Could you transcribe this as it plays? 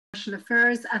International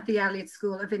Affairs at the Elliot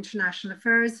School of International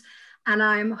Affairs, and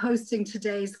I'm hosting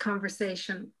today's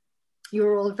conversation.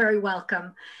 You're all very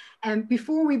welcome. And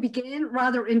before we begin,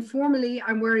 rather informally,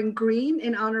 I'm wearing green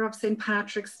in honor of St.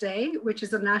 Patrick's Day, which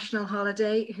is a national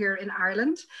holiday here in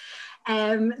Ireland.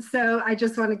 So I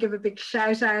just want to give a big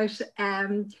shout out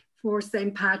for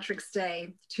St. Patrick's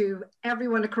Day to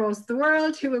everyone across the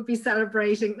world who will be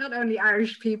celebrating, not only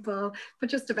Irish people, but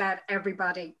just about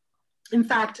everybody. In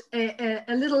fact, a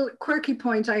little quirky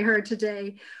point I heard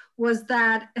today was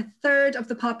that a third of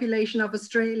the population of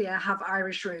Australia have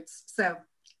Irish roots. So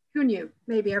who knew?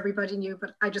 Maybe everybody knew,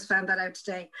 but I just found that out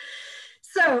today.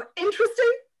 So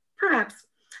interesting, perhaps.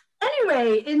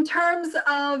 Anyway, in terms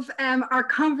of our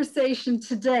conversation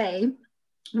today,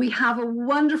 we have a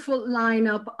wonderful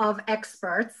lineup of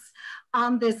experts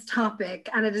on this topic,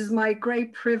 and it is my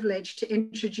great privilege to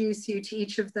introduce you to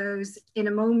each of those in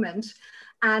a moment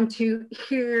and to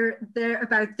hear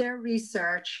about their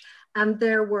research and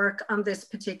their work on this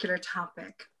particular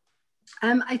topic.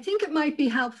 I think it might be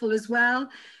helpful as well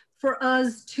for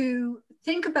us to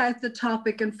think about the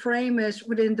topic and frame it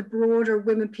within the broader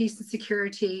women, peace and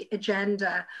security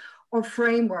agenda or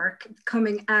framework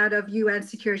coming out of UN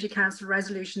Security Council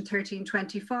Resolution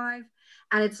 1325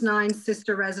 and its 9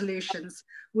 sister resolutions,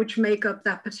 which make up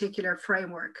that particular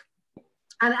framework.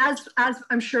 And as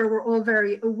I'm sure we're all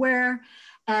very aware,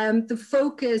 the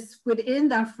focus within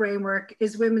that framework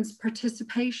is women's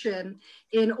participation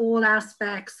in all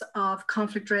aspects of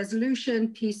conflict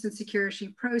resolution, peace and security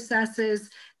processes,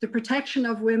 the protection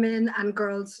of women and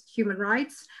girls' human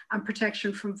rights and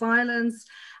protection from violence,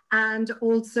 and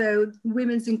also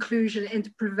women's inclusion in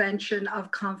the prevention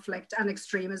of conflict and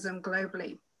extremism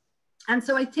globally. And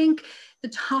so I think the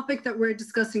topic that we're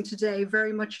discussing today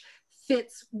very much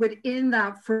fits within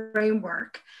that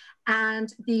framework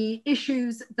and the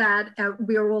issues that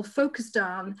we are all focused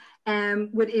on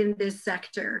within this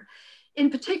sector. In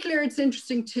particular, it's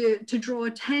interesting to draw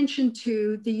attention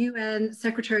to the UN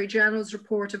Secretary General's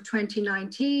report of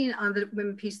 2019 on the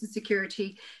Women, Peace and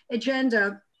Security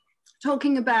agenda,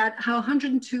 talking about how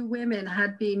 102 women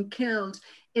had been killed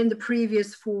in the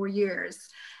previous 4 years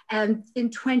and in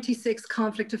 26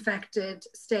 conflict-affected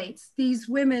states. These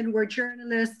women were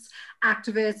journalists,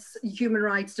 activists, human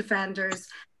rights defenders,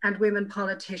 and women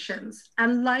politicians,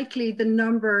 and likely the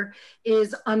number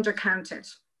is undercounted.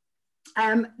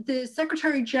 The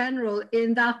Secretary General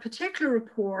in that particular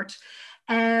report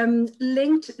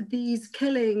linked these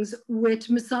killings with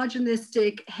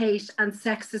misogynistic hate and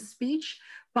sexist speech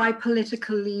by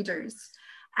political leaders,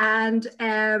 and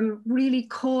really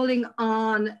calling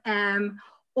on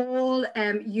all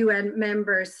UN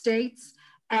member states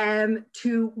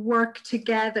to work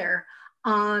together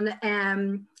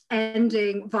on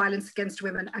ending violence against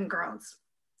women and girls.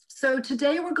 So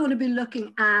today we're going to be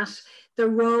looking at the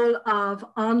role of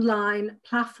online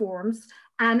platforms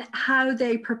and how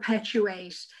they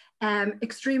perpetuate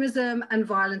extremism and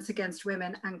violence against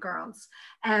women and girls,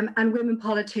 and women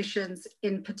politicians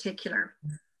in particular.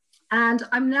 And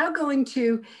I'm now going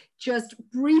to just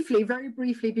briefly, very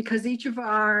briefly, because each of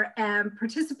our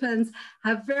participants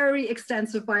have very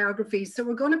extensive biographies. So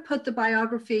we're going to put the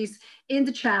biographies in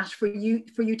the chat for you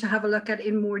to have a look at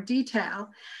in more detail.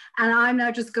 And I'm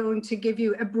now just going to give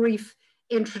you a brief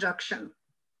introduction.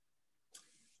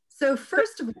 So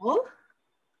first of all,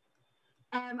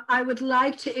 I would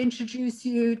like to introduce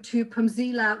you to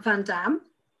Phumzile van Damme,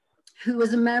 who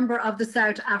is a member of the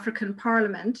South African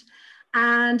Parliament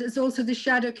and is also the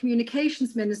Shadow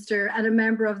Communications Minister and a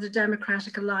member of the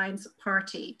Democratic Alliance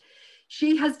Party.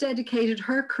 She has dedicated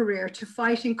her career to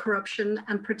fighting corruption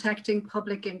and protecting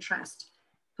public interest.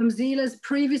 Phumzile's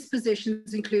previous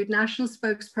positions include National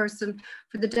Spokesperson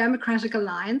for the Democratic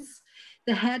Alliance,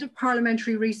 the Head of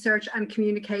Parliamentary Research and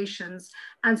Communications,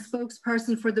 and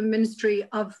Spokesperson for the Ministry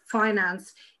of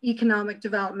Finance, Economic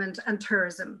Development and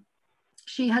Tourism.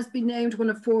 She has been named one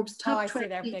of Forbes' top 20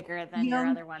 they're bigger than your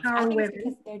other ones. I think it's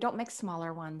because they don't make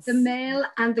smaller ones. The Mail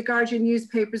and the Guardian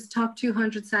newspapers' top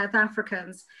 200 South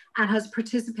Africans, and has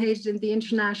participated in the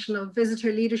International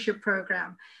Visitor Leadership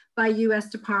Program by US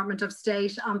Department of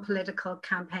State on political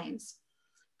campaigns.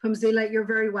 Phumzile, you're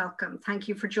very welcome. Thank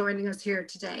you for joining us here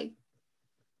today.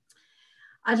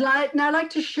 I'd now like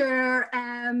to share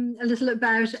a little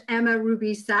about Emma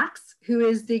Ruby-Sachs, who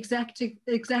is the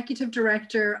executive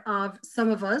director of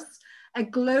SumOfUs, a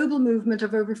global movement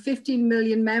of over 15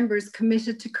 million members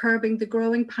committed to curbing the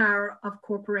growing power of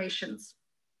corporations.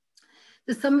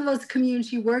 The SumOfUs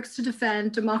community works to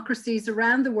defend democracies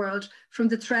around the world from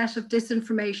the threat of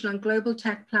disinformation on global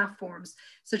tech platforms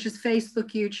such as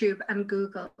Facebook, YouTube, and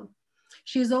Google.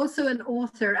 She is also an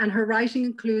author, and her writing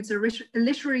includes a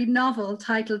literary novel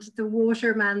titled The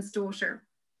Waterman's Daughter.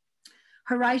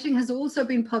 Her writing has also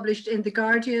been published in The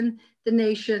Guardian, The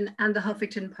Nation, and The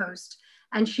Huffington Post.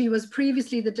 And she was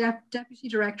previously the Deputy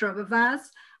Director of SumOfUs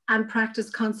and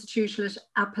practiced constitutional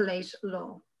appellate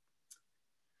law.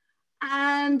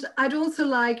 And I'd also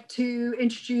like to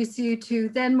introduce you to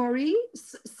Thenmozhi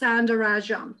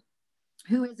Soundararajan,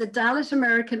 who is a Dalit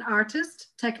American artist,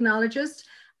 technologist,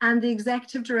 and the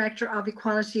Executive Director of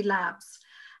Equality Labs,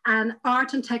 an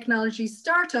art and technology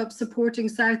startup supporting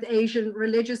South Asian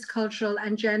religious, cultural,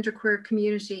 and genderqueer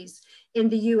communities in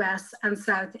the US and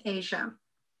South Asia.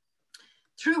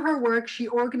 Through her work, she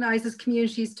organizes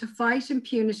communities to fight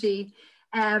impunity,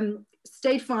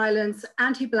 state violence,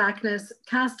 anti-Blackness,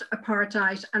 caste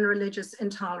apartheid, and religious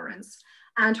intolerance.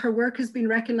 And her work has been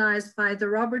recognized by the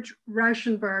Robert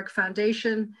Rauschenberg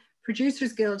Foundation,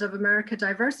 Producers Guild of America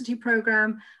Diversity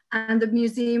Program, and the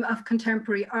Museum of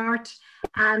Contemporary Art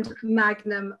and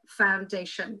Magnum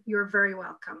Foundation. You're very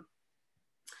welcome.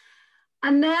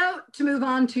 And now to move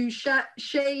on to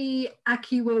Seyi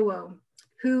Akiwowo,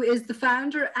 who is the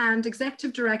founder and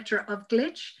executive director of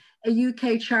Glitch, a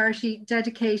UK charity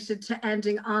dedicated to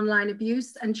ending online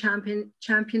abuse and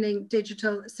championing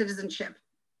digital citizenship.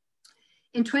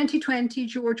 In 2020,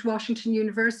 George Washington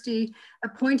University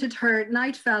appointed her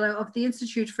Knight Fellow of the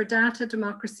Institute for Data,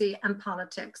 Democracy and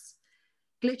Politics.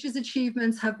 Glitch's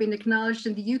achievements have been acknowledged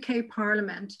in the UK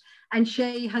Parliament, and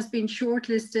Seyi has been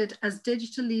shortlisted as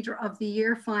Digital Leader of the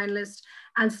Year finalist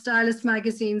and Stylist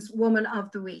Magazine's Woman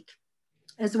of the Week,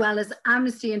 as well as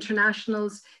Amnesty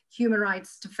International's Human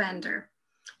Rights Defender.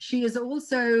 She has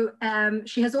also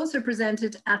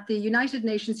presented at the United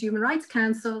Nations Human Rights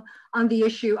Council on the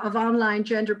issue of online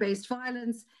gender-based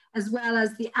violence, as well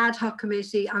as the ad hoc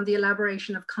committee on the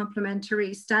elaboration of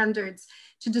complementary standards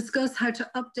to discuss how to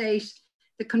update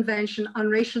the Convention on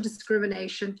Racial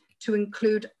Discrimination to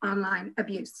include online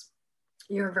abuse.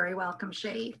 You're very welcome,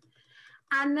 Seyi.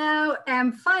 And now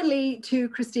finally to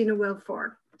Kristina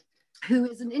Wilfore, who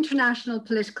is an international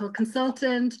political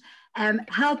consultant,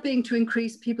 helping to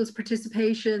increase people's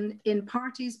participation in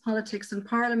parties, politics, and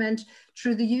parliament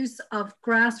through the use of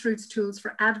grassroots tools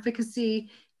for advocacy,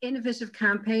 innovative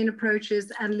campaign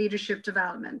approaches, and leadership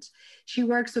development. She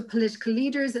works with political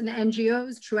leaders and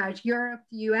NGOs throughout Europe,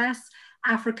 the US,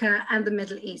 Africa, and the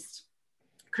Middle East.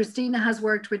 Kristina has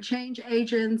worked with change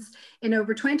agents in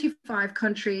over 25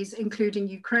 countries, including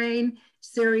Ukraine,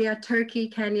 Syria, Turkey,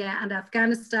 Kenya, and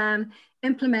Afghanistan,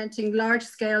 implementing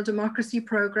large-scale democracy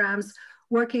programs,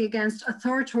 working against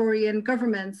authoritarian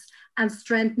governments, and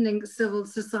strengthening civil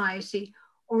society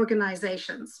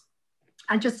organizations.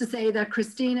 And just to say that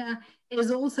Kristina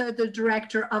is also the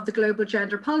director of the Global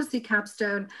Gender Policy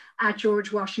Capstone at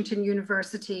George Washington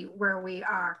University, where we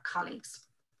are colleagues.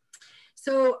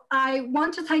 So I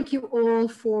want to thank you all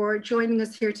for joining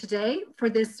us here today for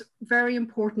this very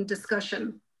important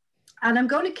discussion. And I'm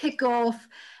going to kick off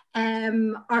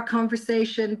our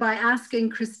conversation by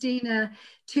asking Kristina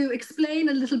to explain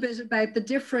a little bit about the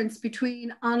difference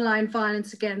between online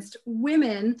violence against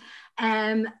women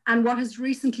and what has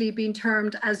recently been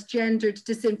termed as gendered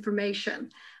disinformation.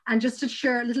 And just to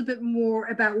share a little bit more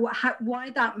about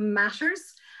why that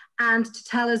matters, and to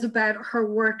tell us about her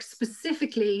work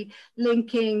specifically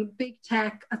linking big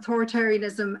tech,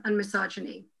 authoritarianism, and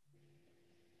misogyny.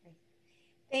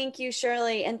 Thank you,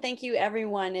 Shirley, and thank you,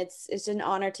 everyone. It's an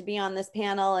honor to be on this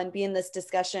panel and be in this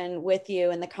discussion with you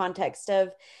in the context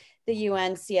of the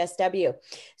UN CSW.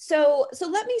 So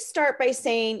let me start by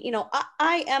saying,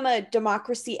 I am a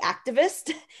democracy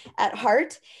activist at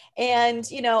heart, and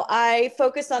I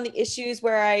focus on the issues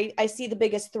where I see the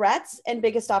biggest threats and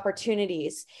biggest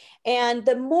opportunities. And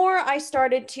the more I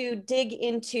started to dig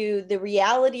into the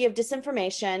reality of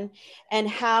disinformation and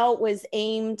how it was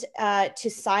aimed to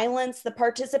silence the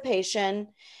participation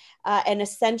and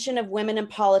ascension of women in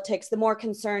politics, the more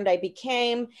concerned I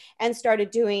became and started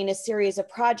doing a series of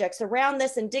projects around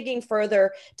this and digging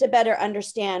further to better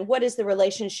understand what is the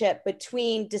relationship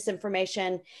between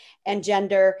disinformation and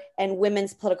gender and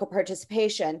women's political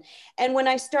participation. And when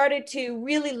I started to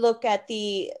really look at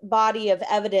the body of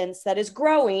evidence that is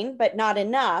growing, but not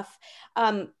enough,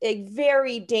 a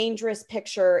very dangerous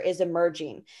picture is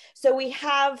emerging. So we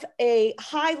have a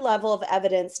high level of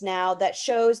evidence now that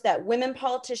shows that women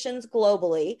politicians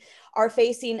globally are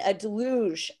facing a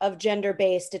deluge of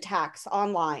gender-based attacks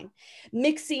online,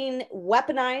 mixing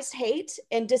weaponized hate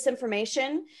and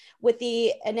disinformation with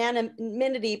the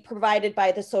anonymity provided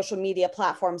by the social media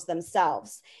platforms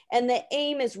themselves. And the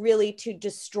aim is really to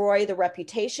destroy the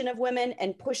reputation of women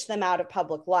and push them out of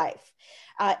public life.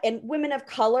 And women of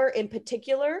color in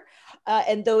particular,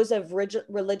 and those of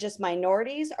religious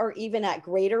minorities are even at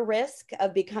greater risk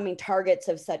of becoming targets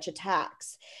of such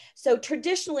attacks. So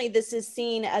traditionally, this is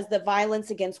seen as the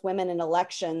violence against women in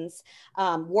elections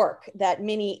work that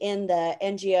many in the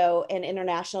NGO and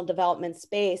international development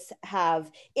space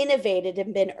have innovated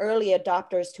and been early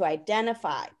adopters to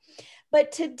identify.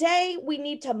 But today we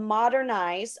need to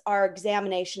modernize our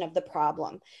examination of the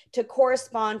problem to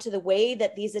correspond to the way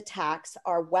that these attacks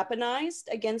are weaponized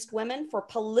against women for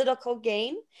political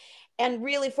gain and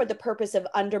really for the purpose of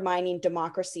undermining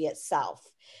democracy itself.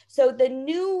 So the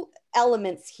new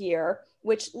elements here,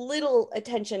 which little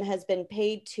attention has been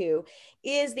paid to,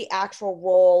 is the actual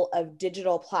role of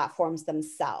digital platforms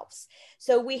themselves.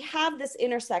 So we have this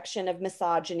intersection of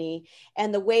misogyny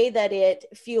and the way that it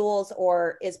fuels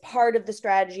or is part of the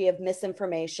strategy of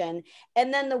misinformation,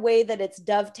 and then the way that it's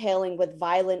dovetailing with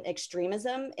violent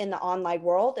extremism in the online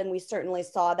world. And we certainly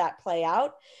saw that play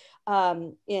out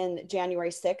in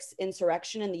January 6th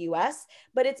insurrection in the US,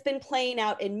 but it's been playing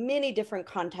out in many different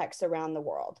contexts around the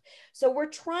world. So we're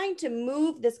trying to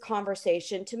move this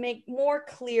conversation to make more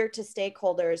clear to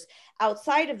stakeholders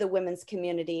outside of the women's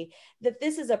community that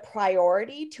this is a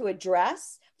priority to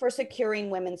address for securing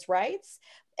women's rights,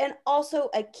 and also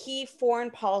a key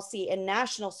foreign policy and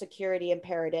national security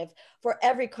imperative for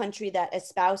every country that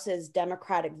espouses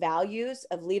democratic values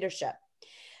of leadership.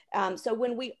 So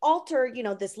when we alter,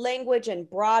 this language and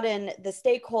broaden the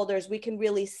stakeholders, we can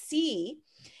really see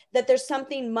that there's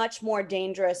something much more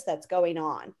dangerous that's going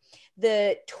on.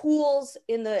 The tools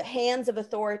in the hands of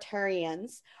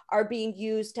authoritarians are being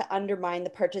used to undermine the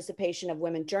participation of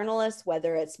women journalists,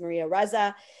 whether it's Maria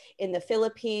Reza in the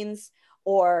Philippines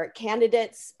or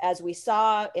candidates, as we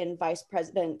saw in Vice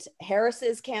President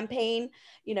Harris's campaign,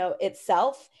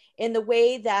 itself, in the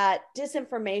way that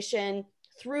disinformation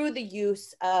through the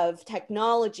use of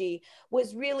technology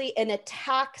was really an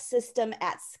attack system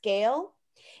at scale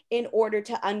in order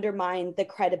to undermine the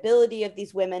credibility of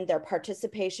these women, their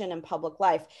participation in public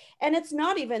life. And it's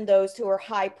not even those who are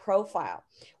high profile.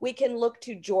 We can look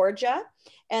to Georgia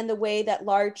and the way that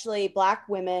largely Black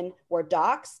women were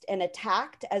doxxed and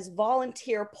attacked as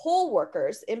volunteer poll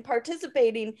workers in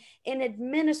participating in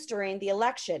administering the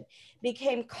election,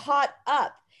 became caught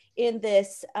up in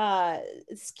this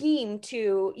scheme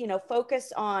to,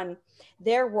 focus on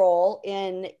their role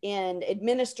in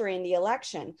administering the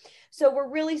election. So we're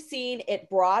really seeing it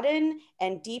broaden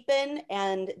and deepen,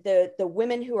 and the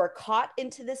women who are caught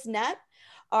into this net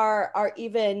are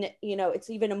even, it's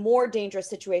even a more dangerous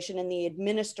situation in the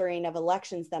administering of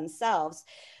elections themselves.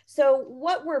 So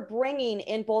what we're bringing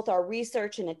in both our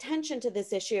research and attention to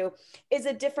this issue is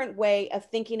a different way of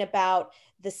thinking about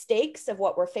the stakes of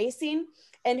what we're facing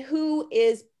and who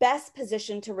is best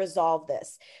positioned to resolve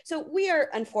this. So we are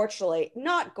unfortunately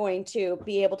not going to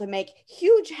be able to make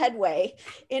huge headway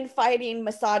in fighting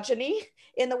misogyny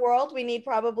in the world. We need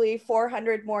probably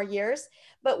 400 more years.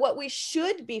 But what we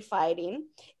should be fighting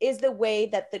is the way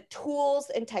that the tools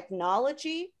and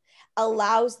technology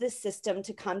allows this system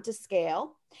to come to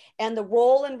scale, and the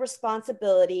role and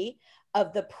responsibility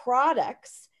of the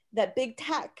products that big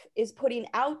tech is putting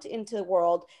out into the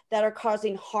world that are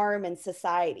causing harm in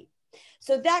society.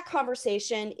 So that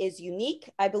conversation is unique.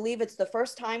 I believe it's the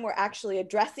first time we're actually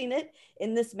addressing it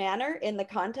in this manner in the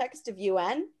context of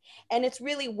UN. And it's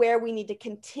really where we need to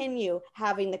continue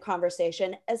having the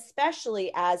conversation,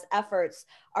 especially as efforts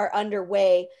are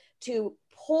underway to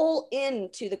pull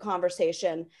into the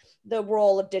conversation the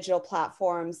role of digital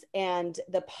platforms and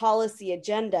the policy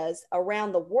agendas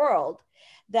around the world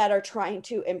that are trying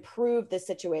to improve the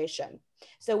situation.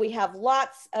 So we have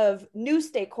lots of new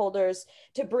stakeholders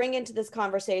to bring into this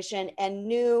conversation and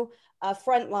new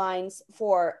front lines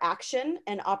for action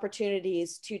and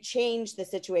opportunities to change the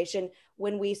situation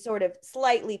when we sort of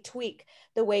slightly tweak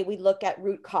the way we look at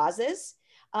root causes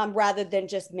rather than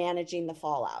just managing the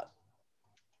fallout.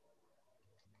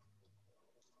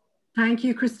 Thank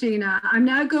you, Kristina. I'm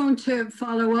now going to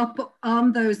follow up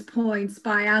on those points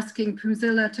by asking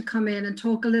Phumzile to come in and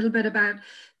talk a little bit about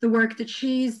the work that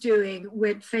she's doing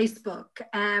with Facebook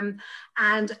and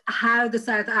how the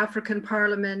South African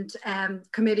Parliament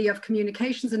Committee of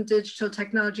Communications and Digital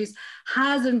Technologies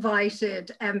has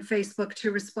invited Facebook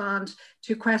to respond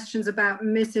to questions about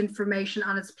misinformation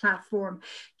on its platform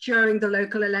during the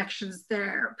local elections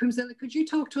there. Phumzile, could you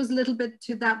talk to us a little bit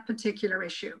to that particular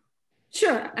issue?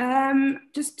 Sure.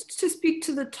 Just to speak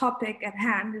to the topic at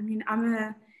hand, I mean, I'm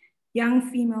a young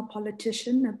female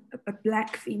politician, a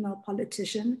Black female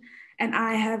politician, and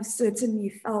I have certainly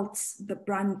felt the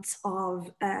brunt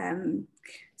of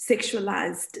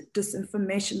sexualized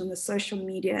disinformation in the social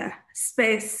media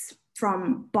space,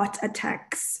 from bot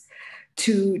attacks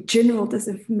to general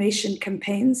disinformation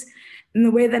campaigns. And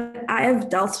the way that I have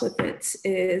dealt with it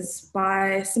is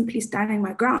by simply standing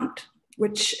my ground,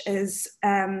 which is,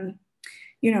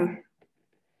 you know,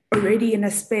 already in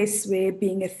a space where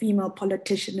being a female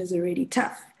politician is already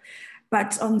tough.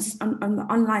 But on the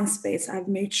online space, I've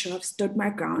made sure I've stood my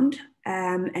ground,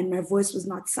 and my voice was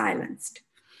not silenced.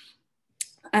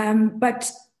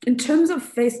 But in terms of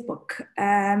Facebook,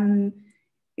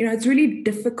 you know, it's really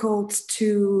difficult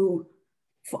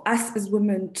for us as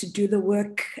women to do the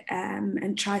work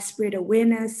and try spread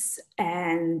awareness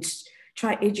and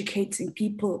try educating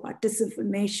people about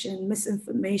disinformation,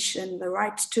 misinformation, the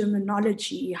right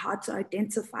terminology, how to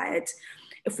identify it,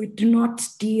 if we do not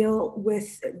deal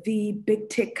with the big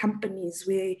tech companies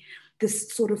where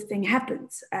this sort of thing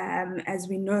happens. As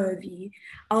we know, the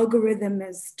algorithm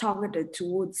is targeted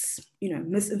towards, you know,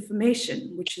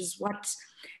 misinformation, which is what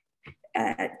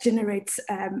generates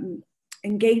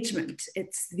engagement.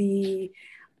 It's the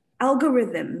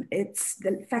algorithm, it's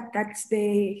the fact that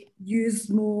they use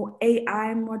more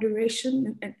AI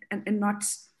moderation and not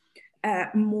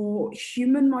more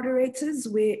human moderators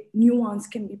where nuance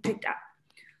can be picked up.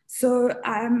 So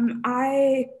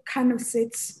I kind of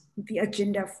set the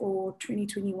agenda for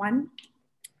 2021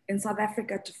 in South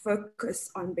Africa to focus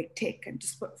on big tech and to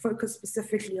focus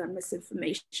specifically on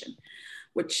misinformation,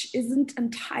 which isn't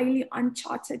entirely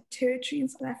uncharted territory in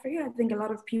South Africa. I think a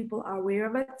lot of people are aware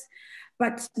of it,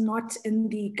 but not in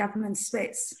the government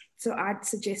space. So I'd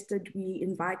suggested we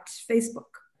invite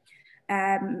Facebook.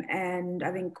 And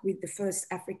I think we're the first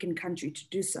African country to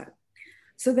do so.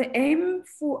 So the aim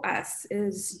for us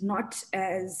is not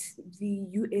as the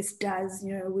US does,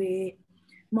 you know, where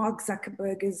Mark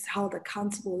Zuckerberg is held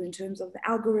accountable in terms of the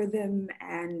algorithm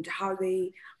and how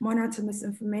they monitor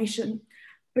misinformation,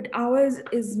 but ours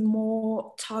is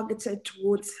more targeted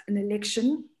towards an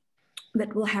election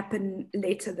that will happen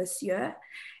later this year.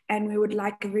 And we would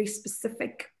like a very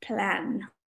specific plan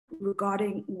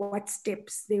regarding what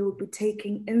steps they will be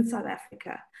taking in South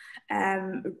Africa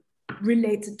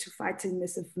related to fighting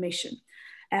misinformation.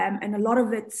 And a lot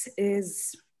of it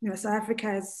is, you know, South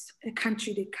Africa is a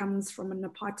country that comes from an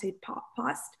apartheid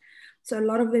past. So a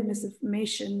lot of the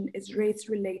misinformation is race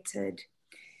related.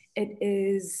 It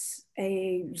is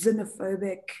a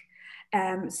xenophobic.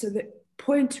 So the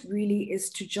point really is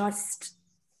to just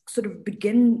sort of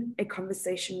begin a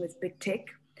conversation with big tech.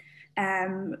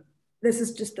 This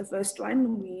is just the first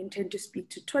one. We intend to speak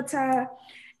to Twitter,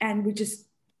 and we just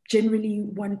generally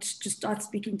want to start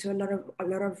speaking to a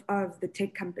lot of the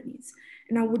tech companies.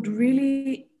 And I would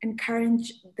really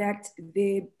encourage that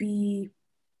there be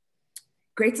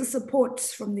greater support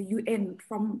from the UN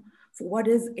for what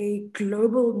is a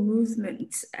global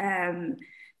movement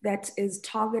that is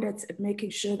targeted at making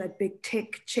sure that big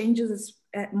tech changes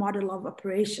its model of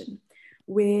operation,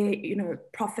 where, you know,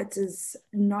 profit is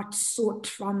not sought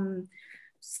from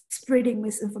spreading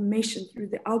misinformation through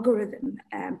the algorithm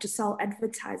to sell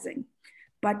advertising,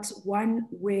 but one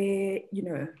where, you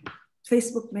know,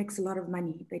 Facebook makes a lot of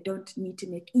money. They don't need to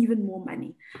make even more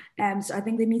money. So I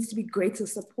think there needs to be greater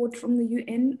support from the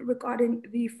UN regarding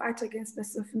the fight against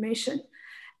misinformation.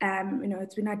 You know,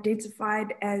 it's been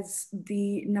identified as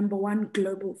the #1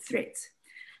 global threat.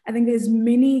 I think there's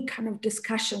many kind of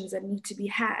discussions that need to be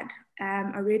had.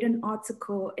 I read an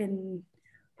article in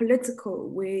Political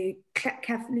where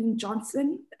Kathleen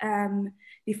Johnson,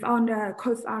 the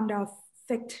co-founder of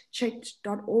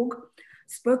factchecked.org,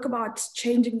 spoke about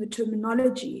changing the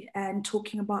terminology and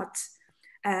talking about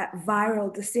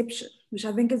viral deception, which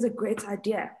I think is a great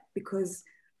idea, because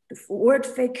the word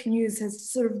fake news has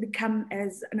sort of become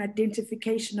as an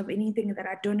identification of anything that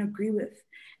I don't agree with,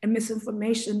 and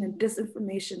misinformation and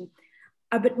disinformation,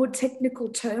 a bit more technical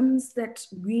terms that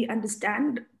we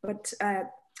understand, but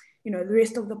you know, the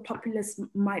rest of the populace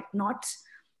might not.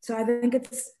 So I think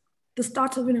it's the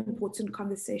start of an important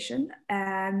conversation.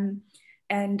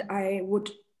 And I would,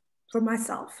 for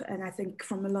myself, and I think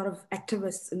from a lot of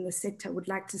activists in the sector, would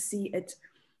like to see it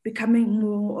becoming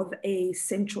more of a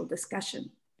central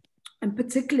discussion. And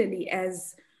particularly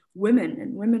as women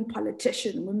and women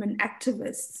politicians, women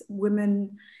activists,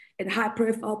 women in high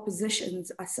profile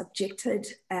positions are subjected,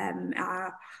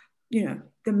 are, you know,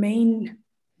 the main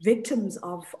victims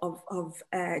of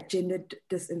gendered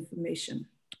disinformation.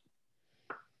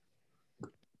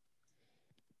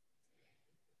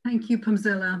 Thank you,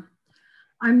 Phumzile.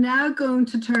 I'm now going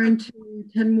to turn to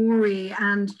Thenmozhi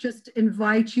and just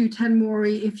invite you,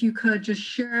 Thenmozhi, if you could just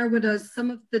share with us some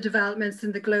of the developments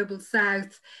in the Global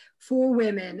South for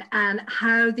women and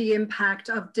how the impact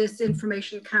of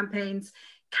disinformation campaigns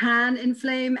can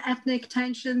inflame ethnic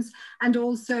tensions, and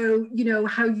also, you know,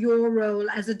 how your role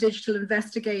as a digital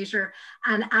investigator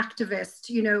and activist,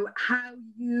 you know, how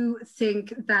you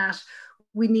think that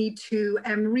we need to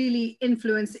really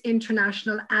influence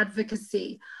international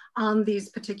advocacy on these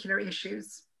particular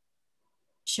issues.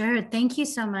 Sure. Thank you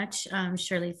so much,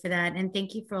 Shirley, for that. And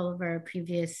thank you for all of our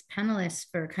previous panelists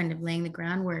for kind of laying the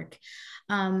groundwork.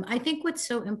 I think what's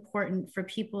so important for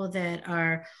people that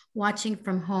are watching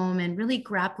from home and really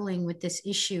grappling with this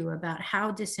issue about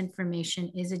how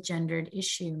disinformation is a gendered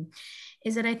issue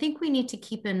is that I think we need to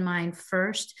keep in mind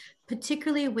first,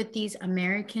 particularly with these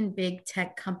American big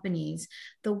tech companies,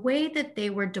 the way that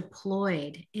they were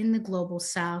deployed in the Global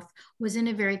South was in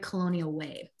a very colonial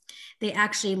way. They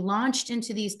actually launched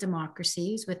into these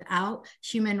democracies without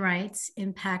human rights,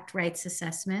 impact rights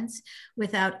assessments,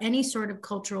 without any sort of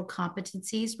cultural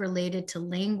competencies related to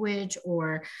language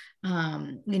or,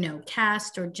 you know,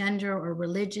 caste or gender or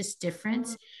religious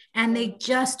difference. And they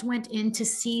just went in to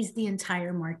seize the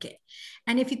entire market.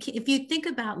 And if you think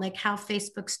about like how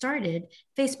Facebook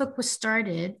was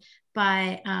started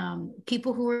by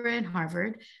people who were in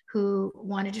Harvard who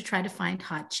wanted to try to find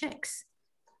hot chicks.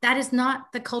 That is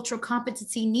not the cultural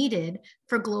competency needed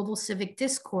for global civic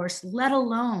discourse, let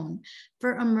alone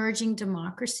for emerging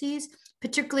democracies,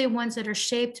 particularly ones that are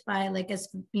shaped by, like, as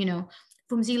you know,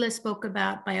 Phumzile spoke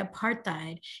about, by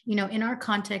apartheid. You know, in our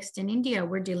context in India,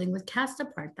 we're dealing with caste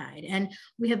apartheid. And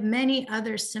we have many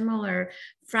other similar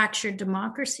fractured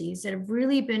democracies that have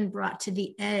really been brought to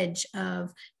the edge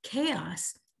of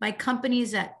chaos by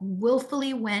companies that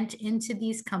willfully went into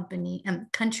these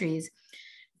countries,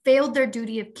 failed their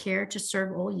duty of care to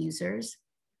serve all users,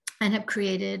 and have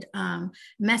created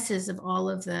messes of all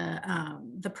of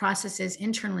the processes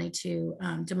internally to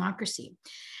democracy.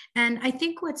 And I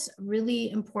think what's really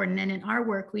important, and in our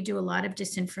work, we do a lot of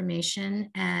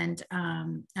disinformation and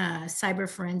cyber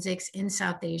forensics in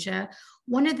South Asia.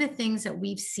 One of the things that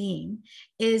we've seen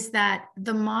is that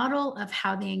the model of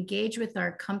how they engage with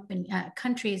our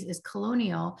countries is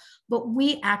colonial, but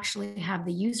we actually have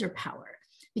the user power.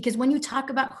 Because when you talk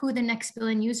about who the next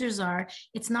billion users are,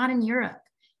 it's not in Europe.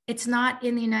 It's not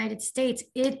in the United States.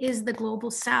 It is the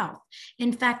Global South.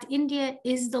 In fact, India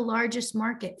is the largest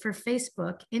market for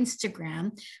Facebook,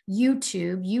 Instagram,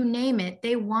 YouTube, you name it.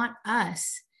 They want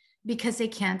us because they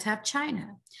can't have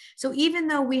China. So even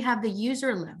though we have the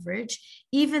user leverage,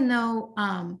 even though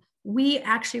we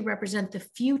actually represent the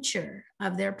future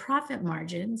of their profit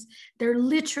margins, they're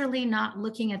literally not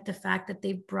looking at the fact that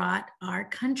they brought our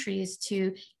countries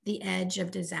to the edge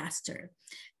of disaster.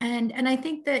 And I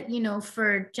think that, you know,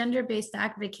 for gender-based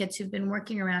advocates who've been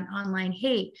working around online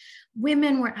hate,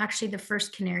 women were actually the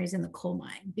first canaries in the coal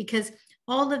mine, because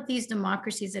all of these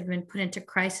democracies that have been put into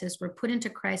crisis were put into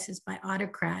crisis by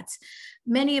autocrats,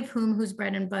 many of whose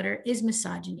bread and butter is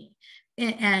misogyny.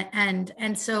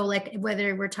 And so, like,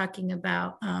 whether we're talking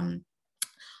about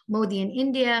Modi in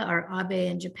India or Abe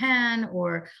in Japan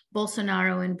or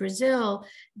Bolsonaro in Brazil,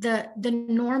 the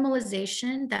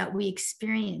normalization that we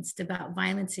experienced about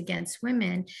violence against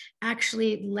women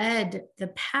actually led the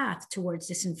path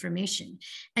towards disinformation.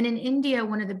 And in India,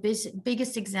 one of the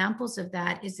biggest examples of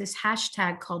that is this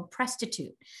hashtag called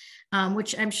prostitute.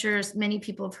 Which I'm sure many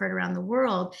people have heard around the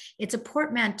world. It's a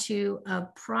portmanteau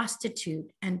of prostitute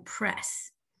and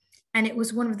press. And it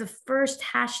was one of the first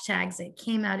hashtags that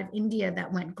came out of India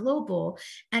that went global,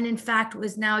 and in fact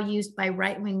was now used by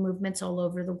right-wing movements all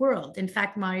over the world. In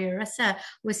fact, Maria Ressa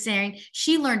was saying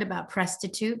she learned about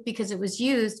prostitute because it was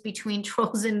used between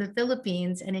trolls in the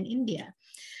Philippines and in India.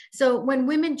 So when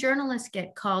women journalists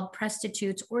get called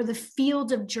prostitutes, or the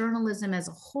field of journalism as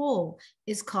a whole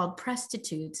is called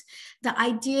prostitutes, the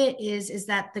idea is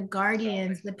that the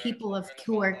guardians, the people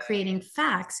who are creating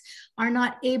facts, are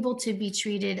not able to be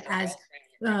treated as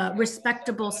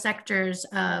respectable sectors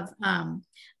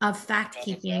of fact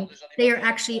keeping. They are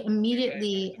actually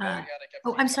immediately,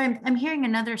 oh, I'm sorry, I'm hearing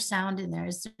another sound in there.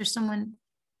 Is there someone?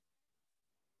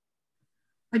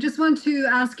 I just want to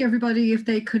ask everybody if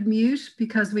they could mute,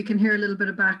 because we can hear a little bit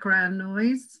of background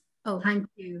noise. Oh, thank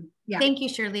you. Yeah. Thank you,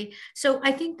 Shirley. So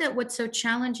I think that what's so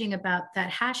challenging about that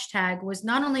hashtag was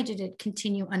not only did it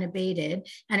continue unabated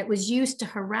and it was used to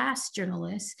harass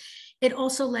journalists, it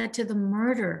also led to the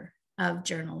murder of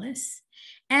journalists.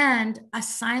 and a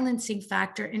silencing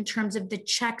factor in terms of the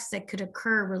checks that could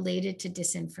occur related to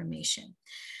disinformation.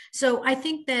 So I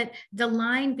think that the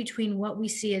line between what we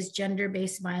see as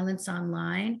gender-based violence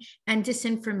online and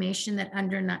disinformation that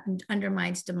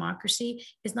undermines democracy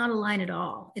is not a line at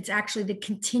all. It's actually the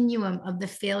continuum of the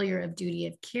failure of duty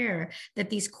of care that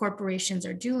these corporations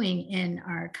are doing in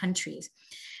our countries.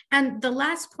 And the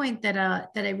last point that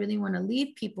I really want to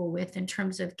leave people with in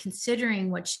terms of considering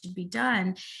what should be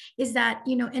done is that,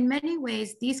 you know, in many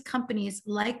ways, these companies,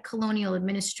 like colonial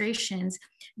administrations,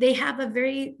 they have a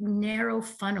very narrow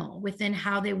funnel within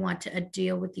how they want to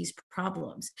deal with these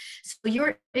problems. So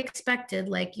you're expected,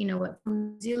 like, you know, what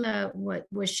Phumzile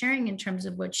was sharing in terms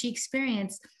of what she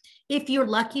experienced. If you're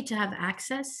lucky to have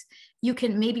access, you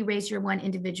can maybe raise your one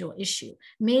individual issue.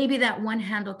 Maybe that one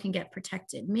handle can get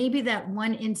protected. Maybe that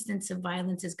one instance of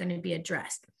violence is going to be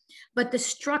addressed. But the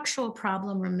structural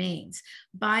problem remains: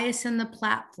 bias in the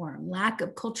platform, lack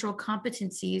of cultural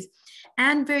competencies,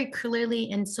 and very clearly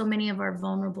in so many of our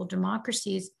vulnerable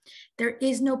democracies, there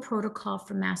is no protocol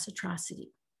for mass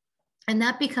atrocity. And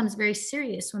that becomes very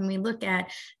serious when we look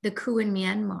at the coup in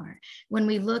Myanmar, when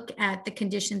we look at the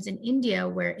conditions in India,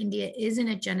 where India is in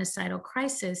a genocidal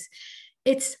crisis.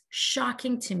 It's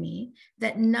shocking to me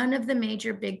that none of the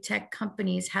major big tech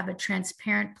companies have a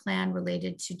transparent plan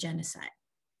related to genocide.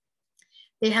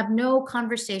 They have no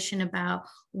conversation about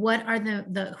what are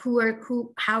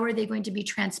how are they going to be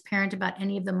transparent about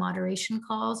any of the moderation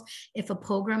calls if a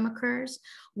pogrom occurs?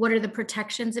 What are the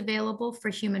protections available for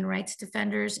human rights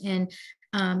defenders in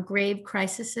grave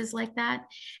crises like that?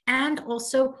 And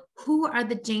also, who are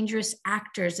the dangerous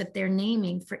actors that they're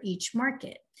naming for each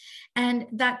market? And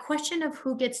that question of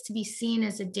who gets to be seen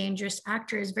as a dangerous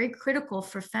actor is very critical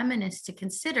for feminists to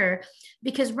consider,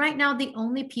 because right now the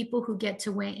only people who get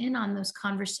to weigh in on those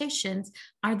conversations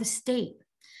are the state.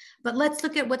 But let's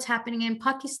look at what's happening in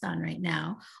Pakistan right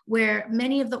now, where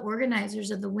many of the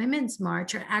organizers of the Women's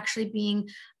March are actually being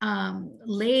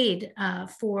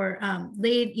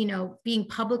being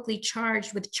publicly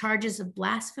charged with charges of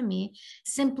blasphemy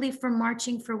simply for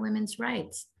marching for women's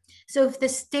rights. So if the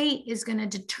state is going to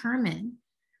determine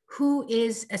who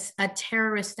is a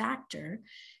terrorist actor,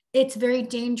 it's very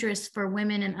dangerous for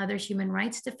women and other human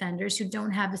rights defenders who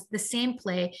don't have the same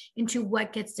play into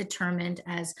what gets determined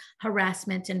as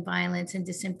harassment and violence and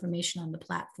disinformation on the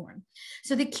platform.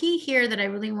 So the key here that I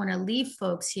really want to leave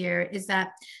folks here is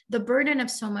that the burden of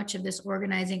so much of this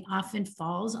organizing often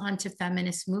falls onto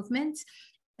feminist movements.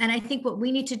 And I think what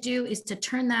we need to do is to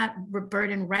turn that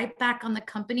burden right back on the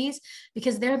companies,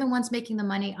 because they're the ones making the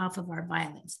money off of our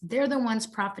violence. They're the ones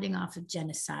profiting off of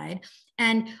genocide.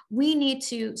 And we need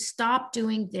to stop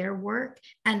doing their work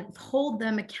and hold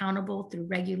them accountable through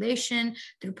regulation,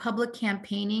 through public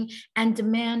campaigning, and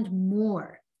demand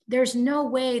more. There's no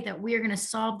way that we are going to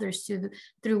solve this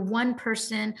through one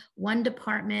person, one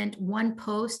department, one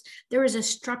post. There is a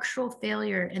structural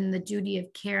failure in the duty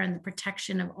of care and the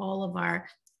protection of all of our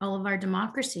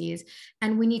democracies,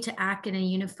 and we need to act in a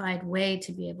unified way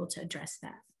to be able to address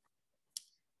that.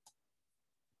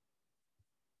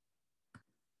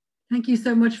 Thank you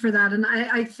so much for that. And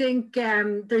I think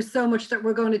there's so much that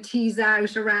we're going to tease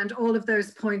out around all of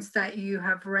those points that you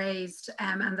have raised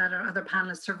and that our other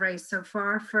panelists have raised so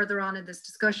far further on in this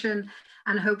discussion,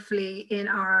 and hopefully in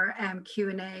our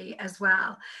Q&A as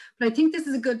well. But I think this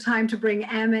is a good time to bring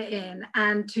Emma in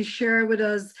and to share with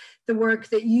us the work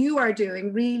that you are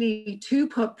doing really to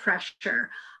put pressure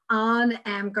on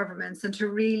governments and to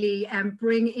really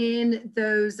bring in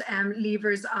those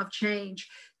levers of change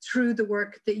through the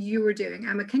work that you are doing.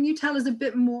 Emma, can you tell us a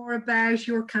bit more about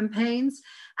your campaigns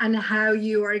and how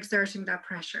you are exerting that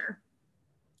pressure?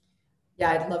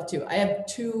 Yeah, I'd love to. I have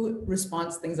two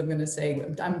response things I'm going to say.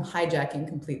 I'm hijacking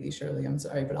completely, Shirley, I'm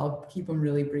sorry, but I'll keep them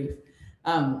really brief.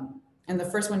 And the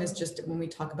first one is just when we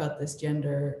talk about this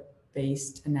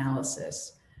gender-based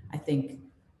analysis, I think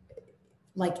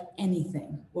like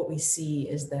anything, what we see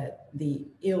is that the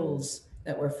ills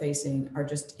that we're facing are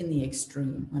just in the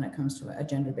extreme when it comes to a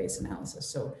gender-based analysis.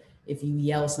 So if you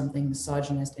yell something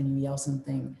misogynist and you yell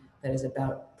something that is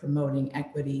about promoting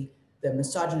equity, the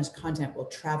misogynist content will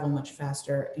travel much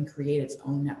faster and create its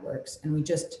own networks. And we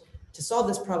just, to solve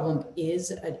this problem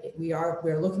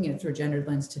we're looking at it through a gendered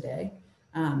lens today,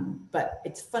 but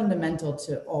it's fundamental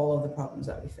to all of the problems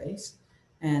that we face.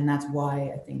 And that's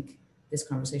why I think this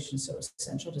conversation is so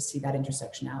essential, to see that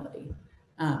intersectionality.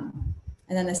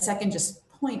 And then the second just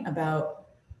point about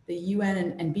the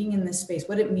UN and being in this space,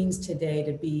 what it means today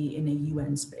to be in a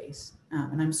UN space.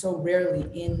 And I'm so rarely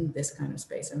in this kind of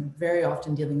space. I'm very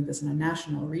often dealing with this on a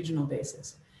national, regional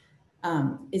basis.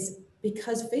 Is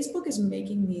because Facebook is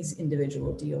making these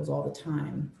individual deals all the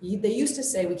time. They used to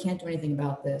say, we can't do anything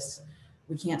about this.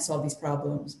 We can't solve these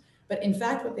problems. But in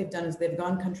fact, what they've done is they've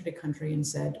gone country to country and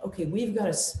said, okay, we've got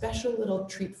a special little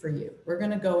treat for you. We're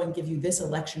going to go and give you this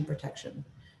election protection.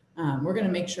 We're going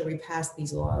to make sure we pass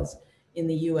these laws in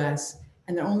the US,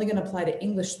 and they're only going to apply to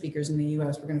English speakers in the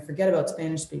US. We're going to forget about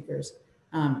Spanish speakers.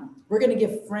 We're going to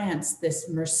give France this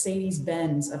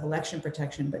Mercedes-Benz of election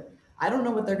protection, but I don't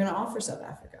know what they're going to offer South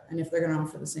Africa and if they're going to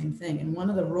offer the same thing. And one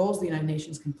of the roles the United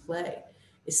Nations can play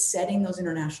is setting those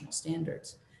international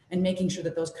standards and making sure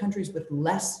that those countries with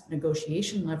less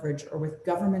negotiation leverage or with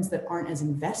governments that aren't as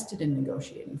invested in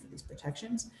negotiating for these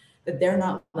protections, that they're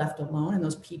not left alone and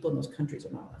those people in those countries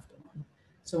are not left alone.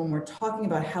 So when we're talking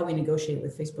about how we negotiate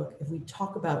with Facebook, if we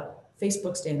talk about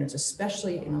Facebook standards,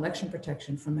 especially in election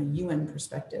protection from a UN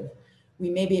perspective, we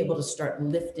may be able to start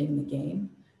lifting the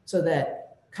game so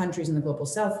that countries in the global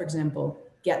south, for example,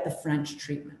 get the French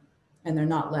treatment and they're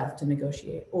not left to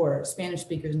negotiate, or Spanish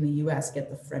speakers in the US get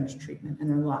the French treatment and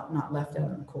they're not left out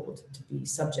in the cold to be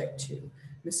subject to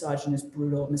misogynist,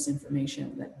 brutal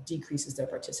misinformation that decreases their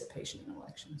participation in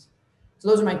elections. So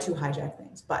those are my two hijack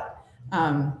things. But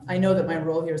I know that my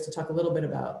role here is to talk a little bit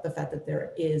about the fact that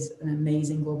there is an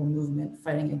amazing global movement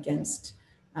fighting against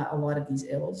a lot of these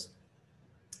ills.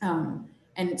 And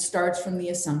it starts from the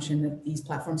assumption that these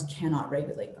platforms cannot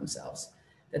regulate themselves,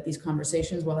 that these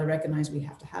conversations, while I recognize we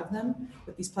have to have them,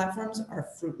 but these platforms are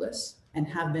fruitless and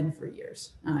have been for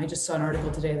years. I just saw an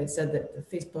article today that said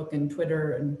that Facebook and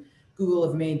Twitter and Google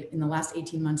have made, in the last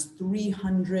 18 months,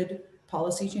 300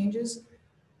 policy changes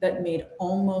that made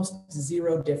almost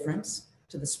zero difference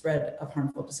to the spread of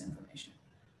harmful disinformation.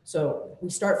 So we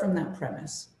start from that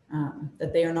premise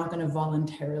that they are not going to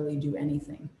voluntarily do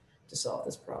anything to solve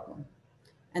this problem.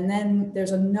 And then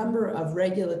there's a number of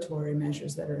regulatory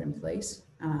measures that are in place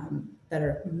that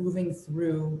are moving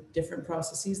through different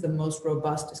processes. The most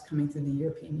robust is coming through the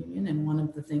European Union. And one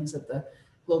of the things that the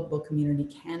global community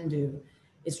can do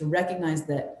is to recognize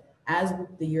that as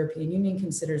the European Union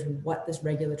considers what this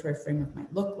regulatory framework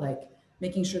might look like,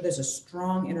 making sure there's a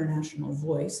strong international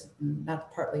voice, and that's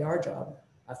partly our job,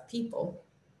 of people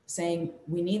saying,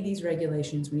 we need these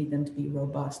regulations, we need them to be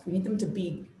robust, we need them to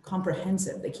be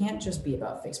comprehensive. They can't just be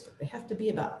about Facebook. They have to be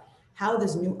about how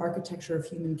this new architecture of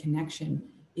human connection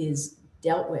is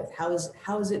dealt with. How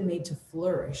is it made to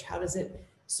flourish? How does it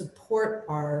support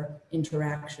our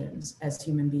interactions as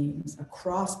human beings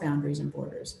across boundaries and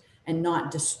borders, and not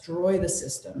destroy the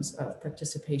systems of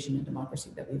participation and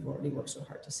democracy that we've already worked so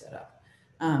hard to set up.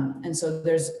 And so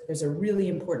there's a really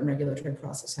important regulatory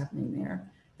process happening there.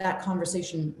 That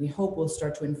conversation, we hope, will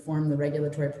start to inform the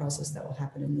regulatory process that will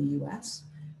happen in the US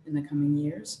in the coming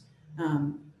years,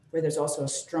 where there's also a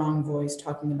strong voice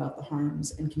talking about the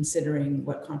harms and considering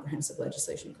what comprehensive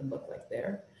legislation could look like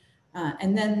there.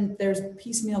 And then there's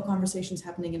piecemeal conversations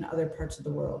happening in other parts of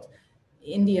the world.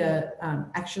 India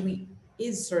actually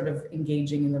is sort of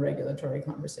engaging in the regulatory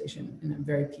conversation in a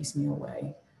very piecemeal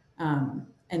way.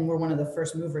 And we're one of the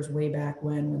first movers way back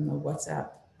when the WhatsApp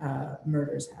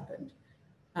murders happened.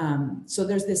 So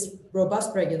there's this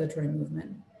robust regulatory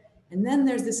movement. And then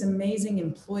there's this amazing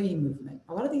employee movement.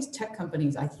 A lot of these tech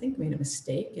companies, I think, made a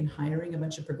mistake in hiring a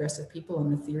bunch of progressive people on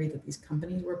the theory that these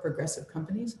companies were progressive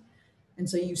companies. And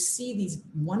so you see these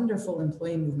wonderful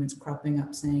employee movements cropping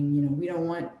up saying, you know, we don't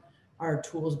want our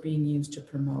tools being used to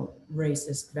promote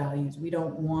racist values. We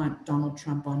don't want Donald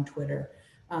Trump on Twitter.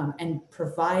 And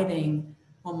providing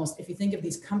almost, if you think of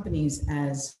these companies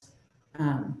as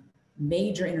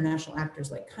major international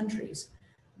actors like countries,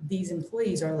 these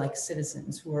employees are like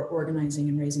citizens who are organizing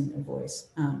and raising their voice.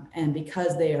 And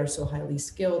because they are so highly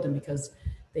skilled and because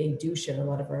they do share a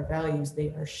lot of our values, they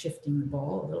are shifting the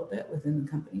ball a little bit within the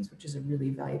companies, which is a really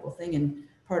valuable thing. And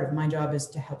part of my job is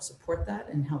to help support that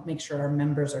and help make sure our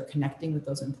members are connecting with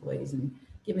those employees and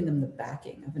giving them the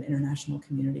backing of an international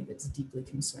community that's deeply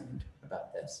concerned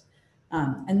about this.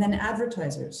 And then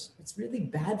advertisers, it's really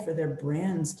bad for their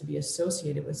brands to be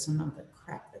associated with some of the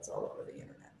crap that's all over the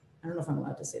internet. I don't know if I'm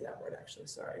allowed to say that word, actually,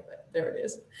 sorry, but there it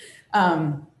is.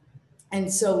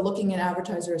 And so looking at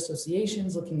advertiser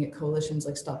associations, looking at coalitions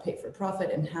like Stop Hate for Profit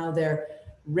and how they're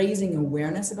raising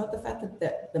awareness about the fact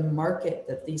that the market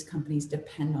that these companies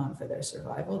depend on for their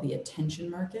survival, the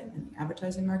attention market and the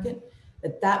advertising market,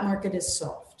 that market is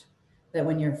soft. That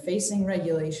when you're facing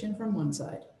regulation from one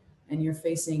side and you're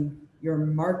facing your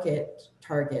market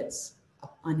targets,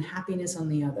 unhappiness on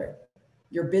the other,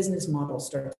 your business model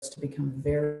starts to become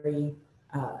very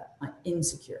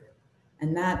insecure.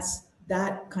 And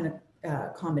that kind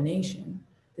of combination,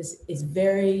 this is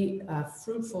very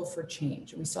fruitful for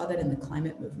change. And we saw that in the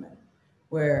climate movement,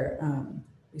 where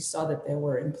We saw that there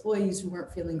were employees who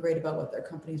weren't feeling great about what their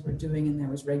companies were doing, and there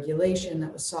was regulation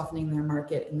that was softening their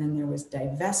market, and then there was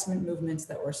divestment movements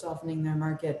that were softening their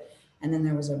market, and then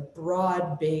there was a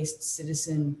broad-based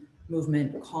citizen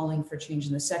movement calling for change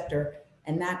in the sector.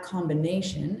 And that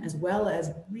combination, as well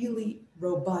as really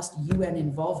robust UN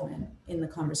involvement in the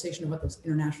conversation of what those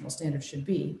international standards should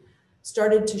be,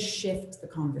 started to shift the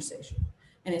conversation.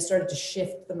 And it started to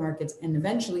shift the markets, and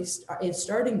eventually it's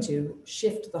starting to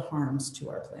shift the harms to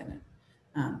our planet.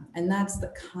 And that's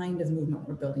the kind of movement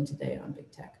we're building today on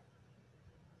big tech.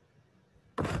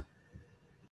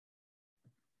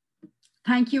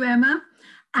 Thank you, Emma.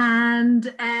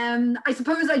 And I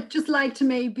suppose I'd just like to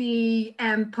maybe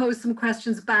pose some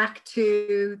questions back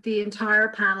to the entire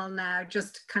panel now,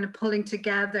 just kind of pulling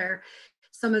together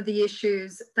some of the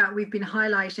issues that we've been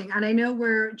highlighting. And I know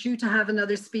we're due to have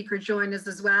another speaker join us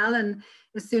as well. And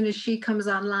as soon as she comes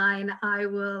online, I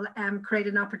will create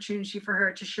an opportunity for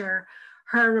her to share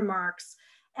her remarks.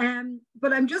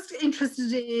 But I'm just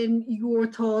interested in your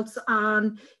thoughts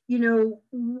on,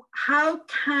 how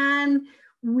can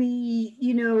we,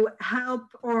 help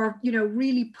or,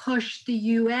 really push the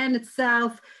UN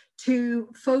itself to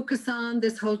focus on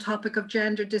this whole topic of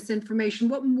gender disinformation?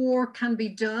 What more can be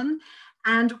done?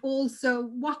 And also,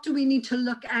 what do we need to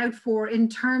look out for in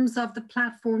terms of the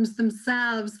platforms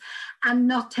themselves and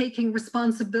not taking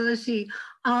responsibility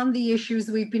on the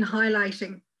issues we've been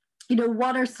highlighting?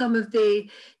 What are some of the,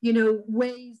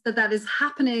 ways that is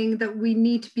happening that we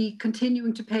need to be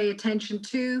continuing to pay attention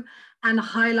to and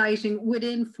highlighting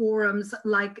within forums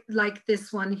like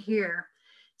this one here?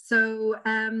 So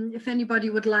if anybody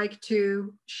would like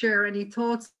to share any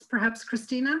thoughts, perhaps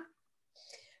Kristina?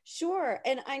 Sure.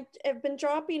 And I've been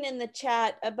dropping in the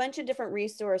chat a bunch of different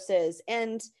resources.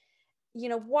 And,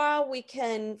 while we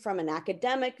can, from an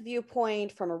academic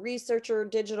viewpoint, from a researcher,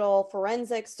 digital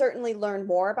forensics, certainly learn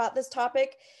more about this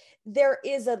topic, there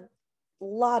is a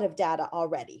lot of data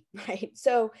already, right?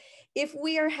 So if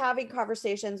we are having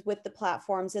conversations with the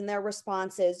platforms and their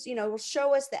responses,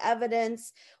 show us the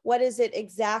evidence. What is it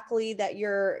exactly that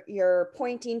you're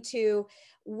pointing to?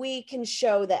 We can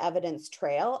show the evidence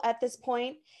trail at this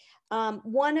point.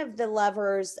 One of the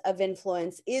levers of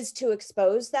influence is to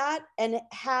expose that and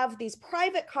have these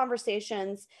private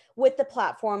conversations with the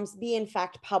platforms be in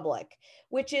fact public,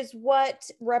 which is what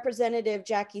Representative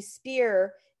Jackie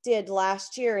Speer did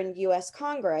last year in US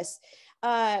Congress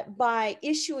by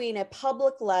issuing a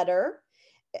public letter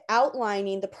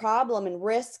outlining the problem and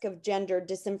risk of gender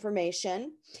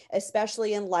disinformation,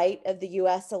 especially in light of the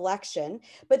US election.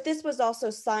 But this was also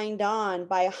signed on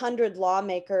by 100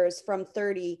 lawmakers from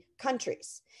 30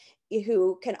 countries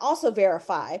who can also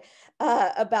verify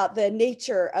about the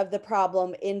nature of the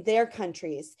problem in their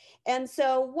countries. And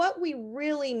so what we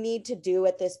really need to do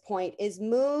at this point is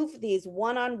move these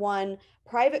one-on-one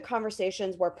private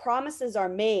conversations where promises are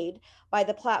made by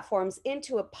the platforms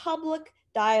into a public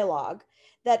dialogue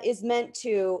that is meant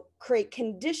to create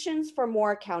conditions for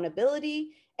more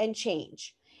accountability and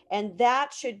change. And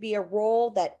that should be a role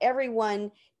that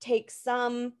everyone takes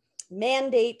some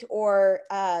mandate or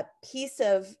piece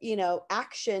of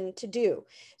action to do.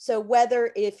 So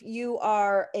whether if you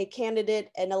are a candidate,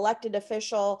 an elected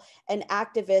official, an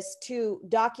activist, to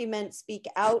document, speak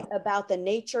out about the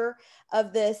nature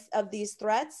of these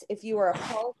threats, if you are a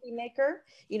policymaker,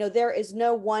 there is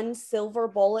no one silver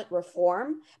bullet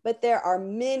reform, but there are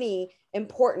many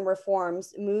important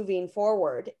reforms moving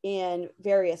forward in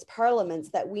various parliaments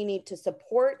that we need to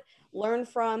support, learn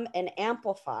from, and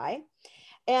amplify.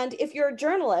 And if you're a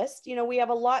journalist, we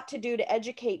have a lot to do to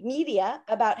educate media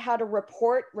about how to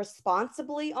report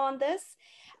responsibly on this.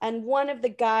 And one of the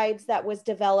guides that was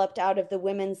developed out of the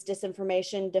Women's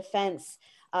Disinformation Defense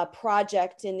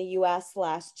project in the US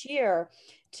last year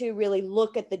to really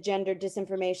look at the gender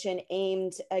disinformation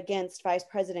aimed against Vice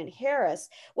President Harris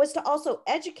was to also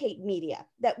educate media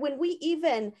that when we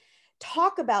even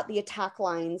talk about the attack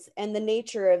lines and the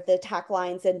nature of the attack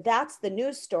lines, and that's the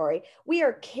news story, we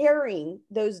are carrying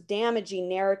those damaging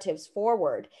narratives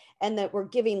forward and that we're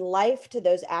giving life to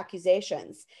those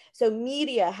accusations. So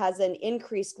media has an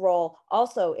increased role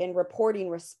also in reporting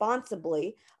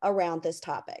responsibly around this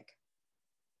topic.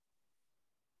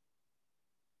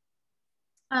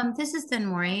 This is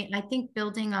Thenmozhi. I think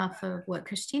building off of what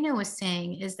Kristina was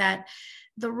saying is that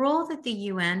the role that the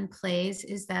UN plays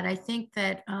is that I think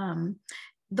that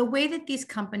the way that these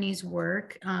companies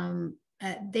work,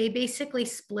 they basically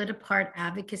split apart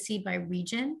advocacy by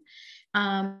region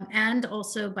and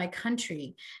also by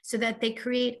country so that they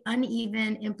create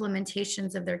uneven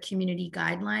implementations of their community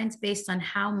guidelines based on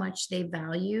how much they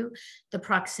value the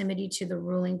proximity to the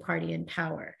ruling party in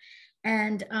power.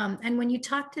 And when you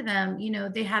talk to them, you know,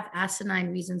 they have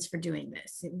asinine reasons for doing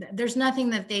this. There's nothing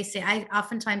that they say. I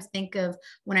oftentimes think of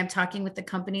when I'm talking with the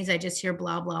companies, I just hear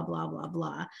blah, blah, blah, blah,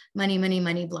 blah, money, money,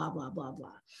 money, blah, blah, blah,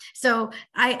 blah. So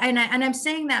I'm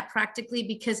saying that practically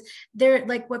because they're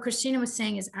like what Kristina was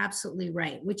saying is absolutely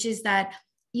right, which is that,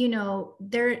 you know,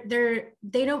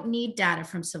 they don't need data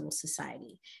from civil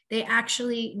society. They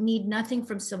actually need nothing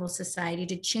from civil society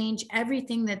to change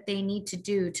everything that they need to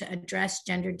do to address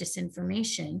gender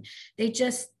disinformation. It's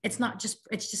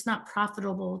just not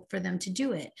profitable for them to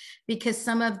do it because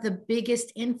some of the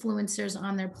biggest influencers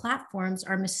on their platforms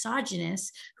are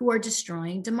misogynists who are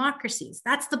destroying democracies.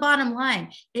 That's the bottom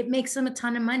line. It makes them a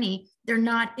ton of money. They're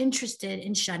not interested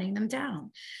in shutting them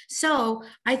down. So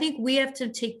I think we have to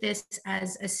take this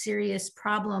as a serious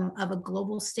problem of a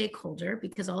global stakeholder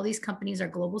because all these companies are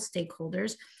global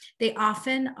stakeholders. They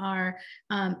often are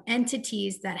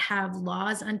entities that have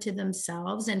laws unto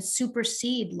themselves and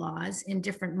supersede laws in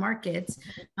different markets.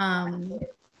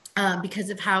 Because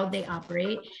of how they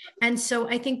operate. And so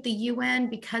I think the UN,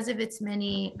 because of its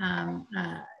many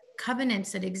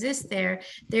covenants that exist there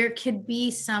could be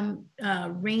some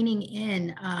reining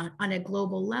in on a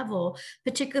global level,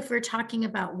 particularly if we're talking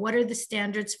about what are the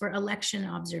standards for election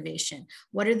observation,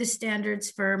 what are the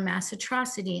standards for mass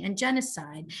atrocity and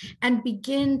genocide, and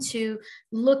begin to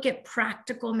look at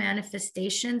practical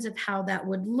manifestations of how that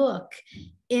would look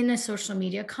in a social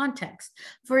media context.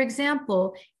 For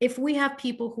example, if we have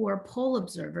people who are poll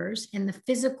observers in the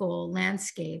physical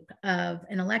landscape of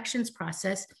an elections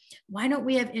process, why don't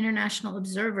we have international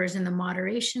observers in the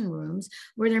moderation rooms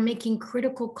where they're making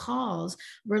critical calls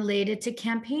related to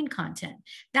campaign content?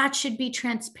 That should be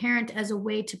transparent as a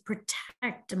way to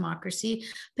protect democracy,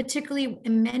 particularly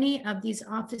in many of these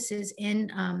offices in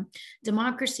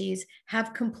democracies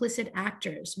have complicit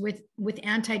actors with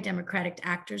anti-democratic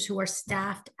actors who are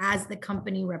staffed as the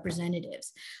company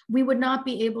representatives. We would not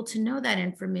be able to know that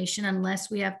information unless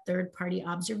we have third-party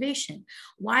observation.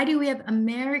 Why do we have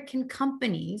American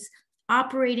companies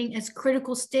operating as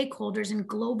critical stakeholders in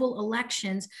global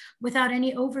elections without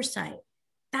any oversight?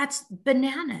 That's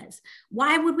bananas.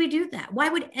 Why would we do that? Why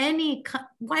would any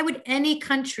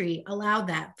country allow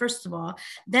that? First of all,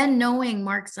 then knowing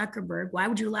Mark Zuckerberg, why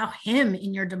would you allow him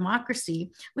in your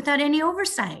democracy without any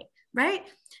oversight, right?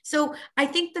 So I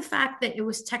think the fact that it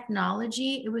was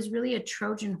technology, it was really a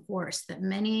Trojan horse that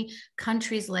many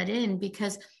countries let in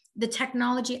because the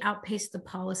technology outpaced the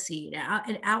policy.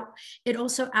 It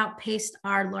also outpaced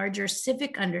our larger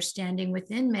civic understanding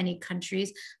within many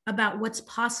countries about what's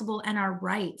possible and our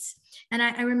rights. And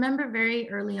I remember very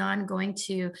early on going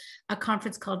to a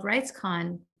conference called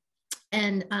RightsCon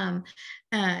and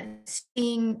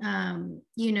seeing,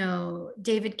 you know,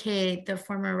 David Kaye, the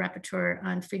former rapporteur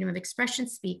on freedom of expression,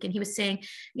 speak, and he was saying,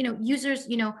 you know, users,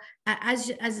 you know,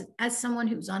 as someone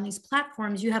who's on these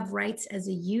platforms, you have rights as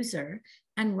a user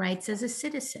and rights as a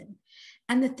citizen.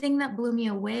 And the thing that blew me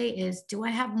away is, do I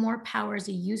have more power as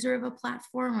a user of a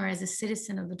platform or as a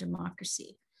citizen of a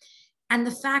democracy? And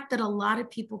the fact that a lot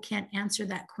of people can't answer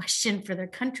that question for their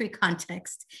country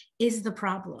context is the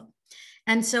problem.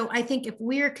 And so I think if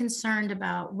we are concerned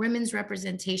about women's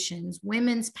representations,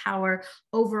 women's power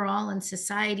overall in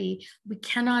society, we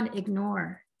cannot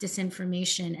ignore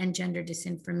disinformation and gender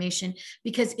disinformation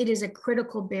because it is a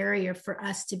critical barrier for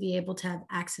us to be able to have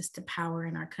access to power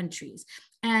in our countries.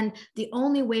 And the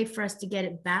only way for us to get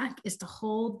it back is to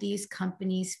hold these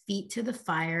companies' feet to the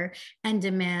fire and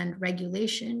demand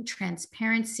regulation,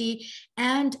 transparency,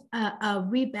 and a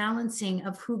rebalancing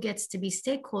of who gets to be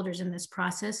stakeholders in this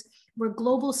process, where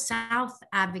global South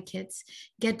advocates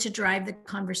get to drive the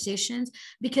conversations,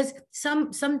 because some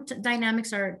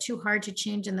dynamics are too hard to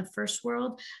change in the first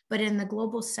world, but in the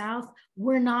global South,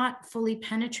 we're not fully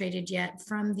penetrated yet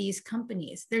from these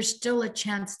companies. There's still a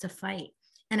chance to fight.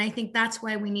 And I think that's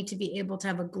why we need to be able to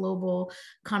have a global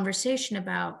conversation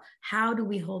about how do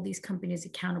we hold these companies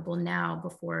accountable now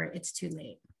before it's too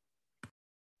late.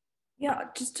 Yeah,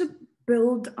 just to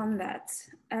build on that,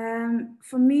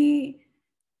 for me,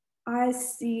 I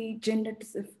see gender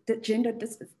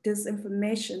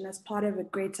disinformation as part of a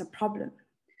greater problem.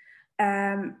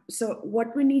 So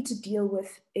what we need to deal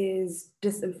with is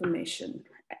disinformation,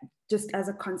 just as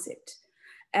a concept.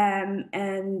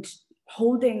 And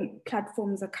holding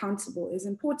platforms accountable is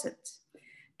important.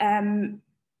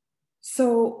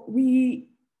 So we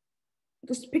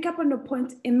just pick up on the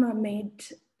point Emma made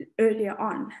earlier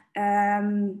on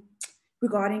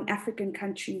regarding African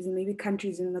countries and maybe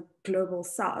countries in the global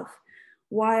South.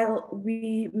 While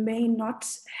we may not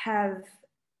have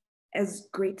as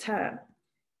greater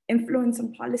influence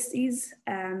on policies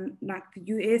like the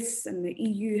US and the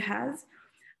EU has,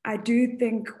 I do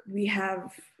think we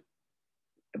have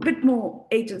a bit more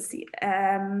agency.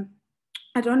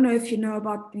 I don't know if you know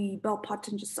about the Bell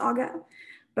Pottinger saga,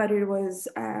 but it was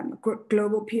a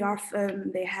global PR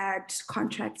firm. They had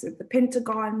contracts with the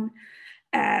Pentagon,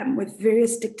 with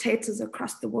various dictators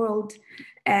across the world.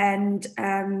 And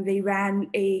they ran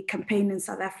a campaign in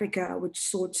South Africa, which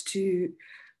sought to,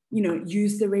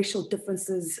 use the racial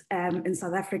differences in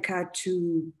South Africa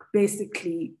to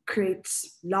basically create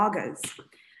lagers.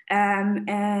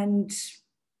 And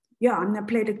I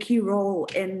played a key role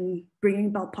in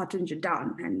bringing Bell Pottinger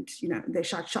down, and they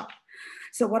shut shop.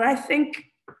 So what I think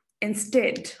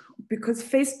instead, because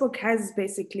Facebook has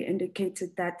basically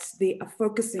indicated that they are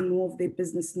focusing more of their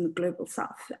business in the global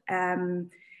south,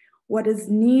 what is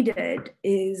needed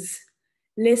is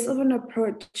less of an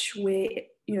approach where,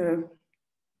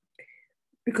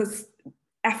 because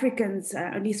Africans,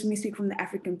 at least when we speak from the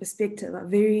African perspective, are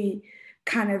very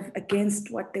kind of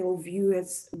against what they will view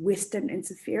as Western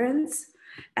interference,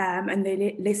 and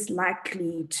they're less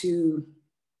likely to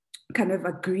kind of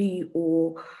agree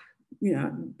or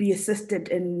be assisted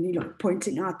in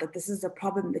pointing out that this is a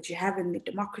problem that you have in the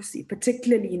democracy,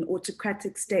 particularly in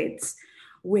autocratic states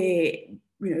where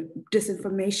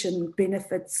disinformation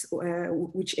benefits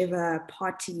whichever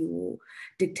party or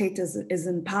dictator is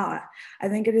in power. I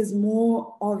think it is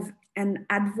more of an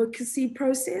advocacy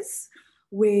process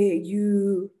where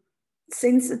you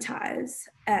sensitize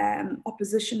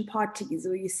opposition parties,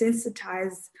 or you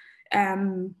sensitize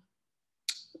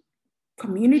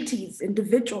communities,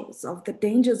 individuals, of the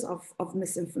dangers of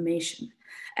misinformation.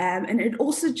 And it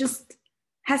also just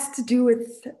has to do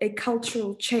with a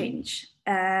cultural change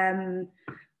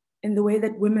in the way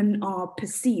that women are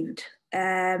perceived.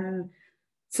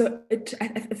 So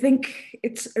I think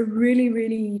it's a really,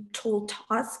 really tall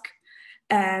task,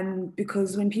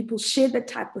 because when people share that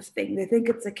type of thing, they think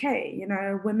it's okay,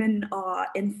 women are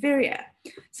inferior.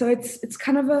 So it's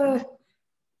kind of a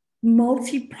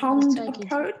multi-pronged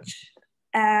approach.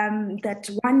 That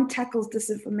one tackles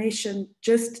disinformation,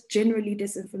 just generally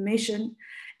disinformation,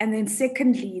 and then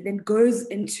secondly, then goes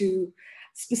into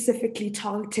specifically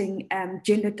targeting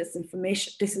gender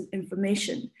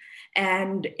disinformation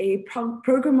and a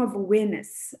program of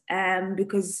awareness,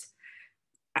 because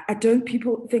I don't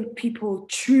think people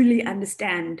truly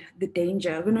understand the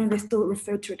danger. They still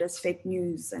refer to it as fake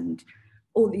news, and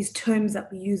all these terms that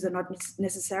we use are not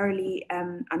necessarily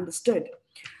understood.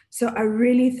 So I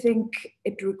really think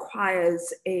it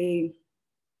requires a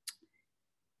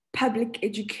public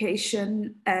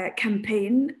education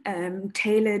campaign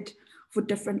tailored for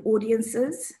different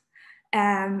audiences,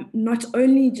 not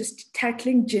only just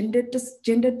tackling gender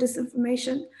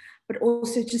disinformation, but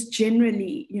also just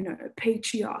generally,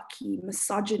 patriarchy,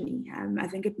 misogyny. I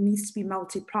think it needs to be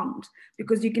multi-pronged,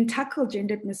 because you can tackle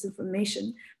gender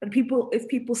misinformation, but if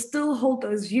people still hold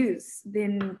those views,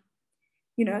 then,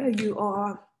 you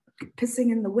are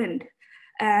pissing in the wind.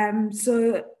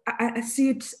 So I see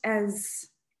it as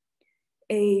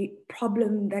a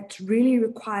problem that really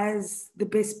requires the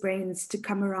best brains to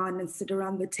come around and sit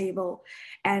around the table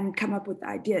and come up with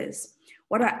ideas.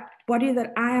 Body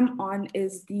that I am on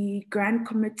is the Grand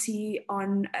Committee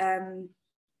on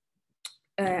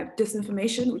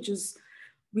Disinformation,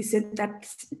 we sent that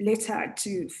letter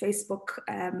to Facebook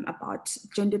about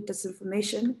gender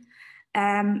disinformation.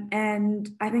 And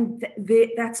I think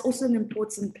that's also an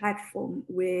important platform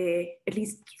where, at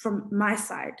least from my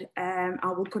side, I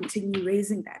will continue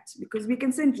raising that, because we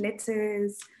can send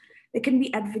letters, there can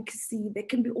be advocacy, there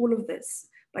can be all of this.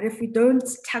 But if we don't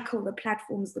tackle the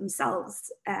platforms themselves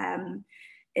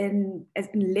in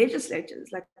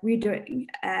legislatures like we're doing,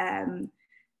 and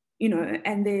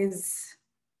there's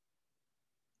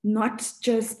not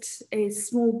just a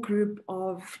small group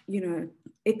of,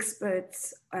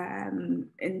 experts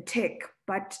in tech,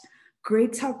 but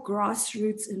greater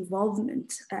grassroots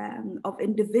involvement of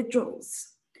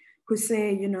individuals who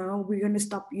say, we're going to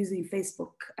stop using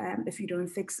Facebook if you don't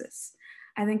fix this.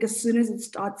 I think as soon as it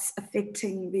starts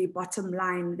affecting the bottom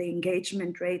line, the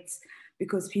engagement rates,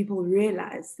 because people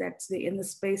realize that they're in the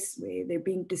space where they're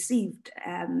being deceived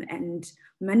and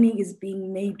money is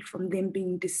being made from them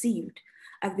being deceived,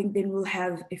 I think then we'll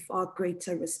have a far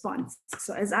greater response.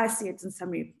 So as I see it, in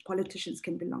summary, politicians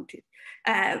can belong to it.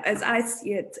 As I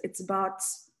see it, it's about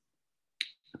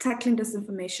tackling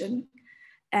disinformation.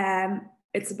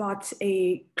 It's about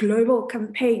a global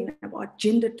campaign about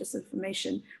gender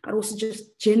disinformation, but also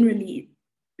just generally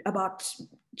about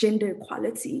gender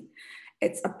equality.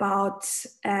 It's about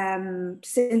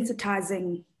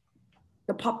sensitizing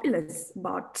the populace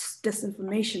about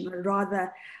disinformation, or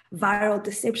rather viral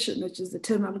deception, which is the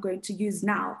term I'm going to use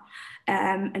now.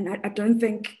 And I don't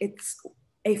think it's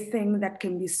a thing that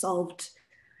can be solved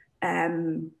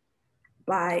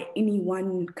by any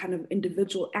one kind of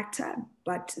individual actor,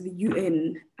 but the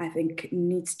UN, I think,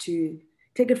 needs to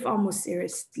take it far more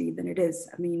seriously than it is.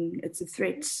 I mean, it's a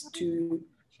threat to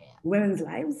women's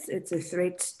lives, it's a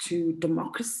threat to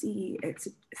democracy, it's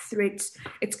a threat,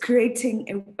 it's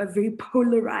creating a very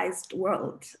polarized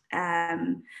world.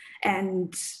 And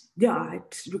yeah,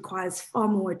 it requires far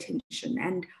more attention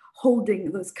and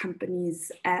holding those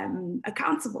companies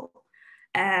accountable.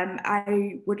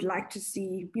 I would like to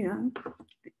see, you know,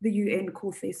 the UN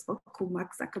call Facebook, call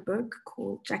Mark Zuckerberg,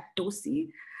 call Jack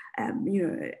Dorsey, you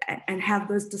know, and have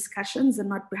those discussions, and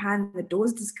not behind the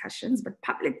doors discussions, but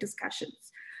public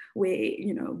discussions where,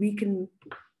 you know, we can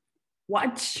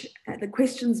watch the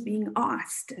questions being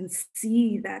asked and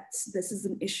see that this is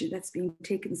an issue that's being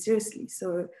taken seriously.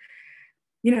 So,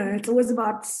 you know, it's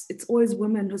always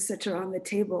women who sit around the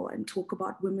table and talk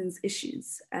about women's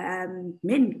issues.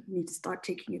 Men need to start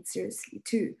taking it seriously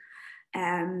too.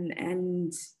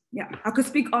 And yeah, I could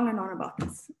speak on and on about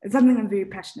this. It's something I'm very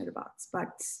passionate about,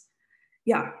 but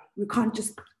yeah, we can't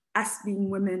just us being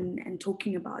women and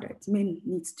talking about it. Men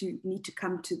need to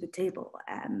come to the table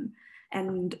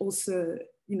and also,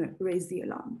 you know, raise the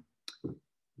alarm.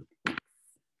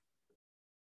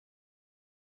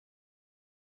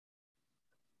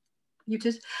 You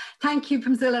did. Thank you,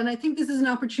 Phumzile. And I think this is an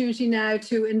opportunity now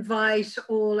to invite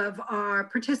all of our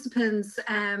participants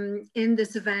in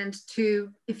this event to,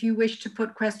 if you wish to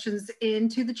put questions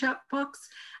into the chat box,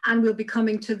 and we'll be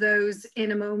coming to those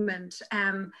in a moment,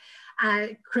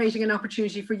 creating an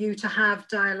opportunity for you to have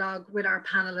dialogue with our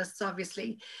panelists,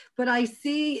 obviously. But I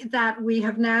see that we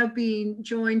have now been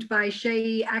joined by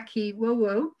Seyi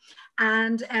Akiwowo,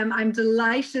 and I'm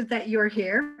delighted that you're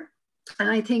here. And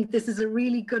I think this is a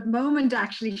really good moment,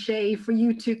 actually, Seyi, for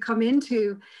you to come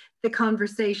into the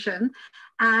conversation.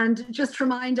 And just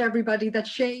remind everybody that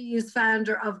Seyi is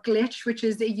founder of Glitch, which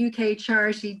is a UK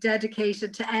charity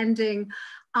dedicated to ending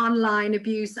online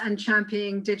abuse and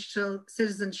championing digital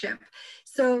citizenship.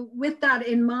 So with that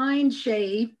in mind,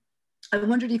 Seyi, I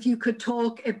wondered if you could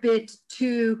talk a bit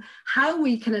to how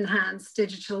we can enhance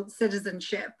digital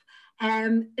citizenship,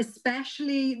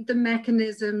 especially the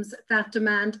mechanisms that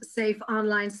demand safe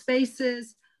online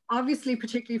spaces, obviously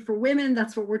particularly for women,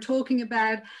 that's what we're talking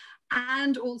about,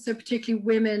 and also particularly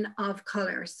women of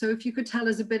colour. So if you could tell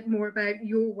us a bit more about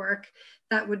your work,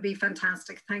 that would be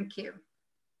fantastic. Thank you.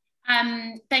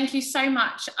 Thank you so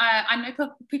much. I know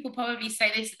people probably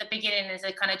say this at the beginning as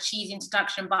a kind of cheesy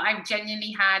introduction, but I've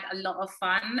genuinely had a lot of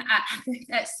fun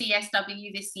at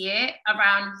CSW this year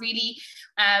around really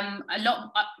a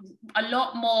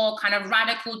lot more kind of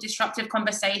radical, disruptive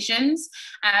conversations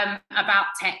about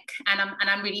tech, and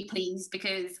I'm really pleased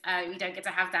because we don't get to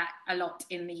have that a lot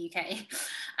in the UK.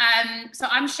 So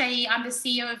I'm Seyi, I'm the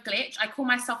CEO of Glitch. I call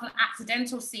myself an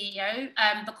accidental CEO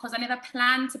because I never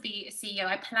planned to be a CEO.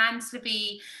 I planned to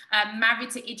be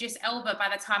married to Idris Elba by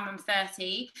the time I'm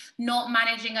 30, not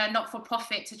managing a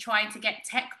not-for-profit to trying to get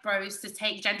tech bros to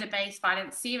take gender-based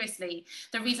violence seriously.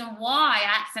 The reason why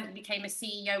I accidentally became a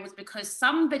CEO was because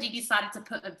somebody decided to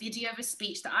put a video of a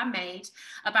speech that I made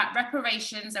about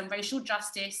reparations and racial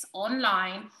justice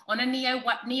online on a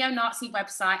neo-Nazi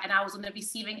website, and I was on the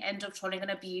receiving end of trolling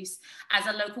and abuse as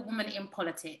a local woman in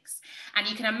politics. And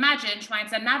you can imagine trying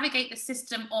to navigate the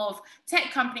system of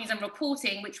tech companies and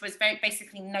reporting, which was very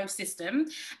basically no system,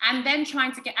 and then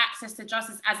trying to get access to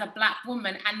justice as a Black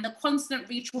woman, and the constant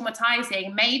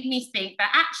re-traumatizing made me think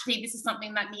that actually this is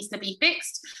something that needs to be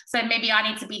fixed, so maybe I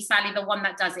need to be Sally, the one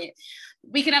that does it.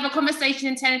 We can have a conversation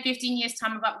in 10 and 15 years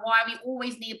time about why we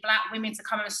always need Black women to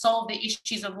come and solve the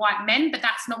issues of white men, but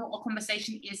that's not what our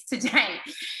conversation is today.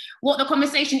 What the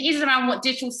conversation is around what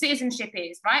digital citizenship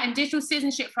is, right? And digital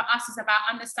citizenship for us is about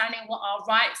understanding what our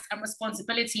rights and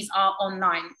responsibilities are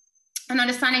online. And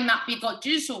understanding that we've got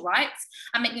digital rights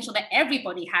and making sure that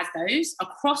everybody has those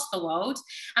across the world,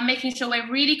 and making sure we're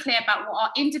really clear about what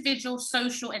our individual,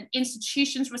 social, and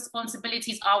institutions'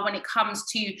 responsibilities are when it comes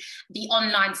to the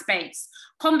online space.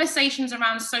 Conversations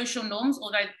around social norms,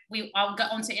 although I'll get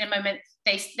onto it in a moment,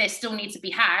 they still need to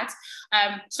be had.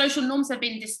 Social norms have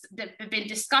been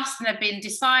discussed and have been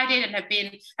decided and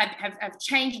have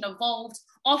changed and evolved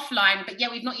offline, but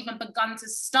yet we've not even begun to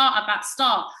start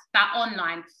that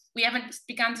online. We haven't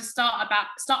begun to start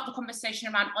the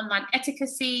conversation around online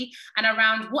efficacy and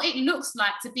around what it looks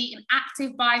like to be an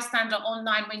active bystander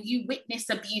online when you witness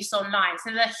abuse online.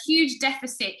 So there's a huge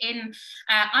deficit in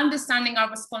understanding our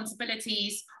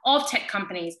responsibilities of tech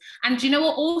companies. And do you know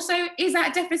what also is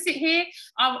that deficit here?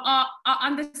 Our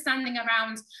understanding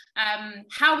around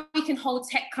how we can hold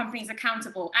tech companies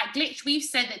accountable. At Glitch, we've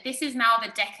said that this is now the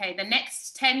decade. The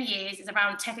next 10 years is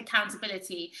around tech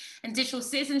accountability, and digital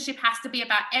citizenship has to be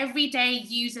about everyday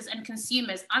users and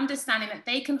consumers understanding that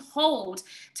they can hold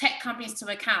tech companies to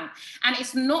account. And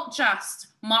it's not just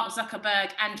Mark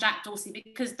Zuckerberg and Jack Dorsey,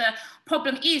 because the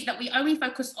problem is that we only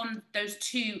focus on those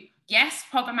two, yes,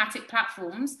 problematic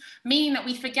platforms, meaning that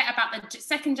we forget about the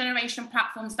second generation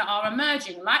platforms that are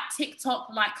emerging, like TikTok,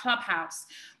 like Clubhouse.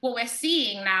 What we're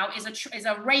seeing now is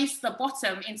a race to the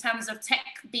bottom in terms of tech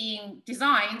being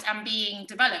designed and being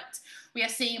developed. We are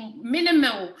seeing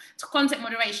minimal content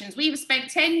moderations. We've spent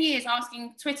 10 years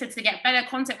asking Twitter to get better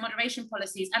content moderation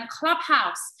policies, and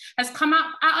Clubhouse has come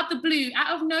out of the blue,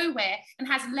 out of nowhere, and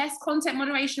has less content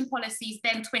moderation policies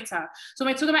than Twitter. So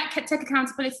when we're talking about tech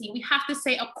accountability, we have to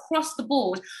say across the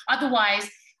board. Otherwise,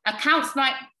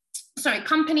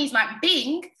 companies like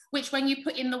Bing, which when you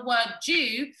put in the word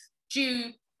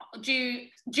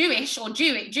Jewish or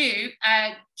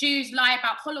Jews lie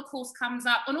about Holocaust comes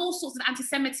up, and all sorts of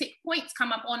anti-Semitic points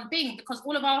come up on Bing, because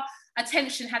all of our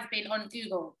attention has been on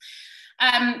Google.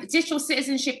 Digital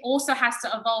citizenship also has to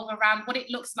evolve around what it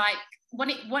looks like.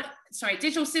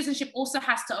 Digital citizenship also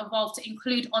has to evolve to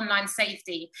include online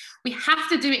safety. We have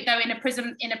to do it though in a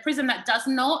prism that does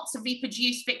not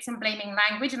reproduce victim blaming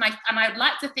language. And I'd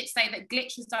like to say that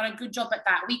Glitch has done a good job at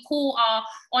that. We call our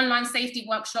online safety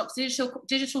workshops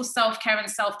digital self-care and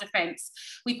self-defense.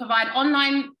 We provide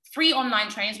free online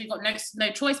trainings. We've got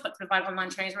no choice but to provide online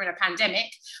trainings. We're in a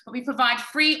pandemic, but we provide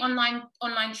free online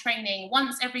training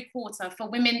once every quarter for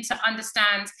women to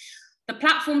understand the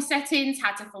platform settings,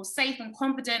 how to feel safe and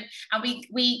confident. And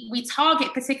we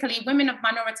target particularly women of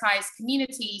minoritized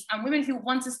communities and women who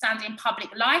want to stand in public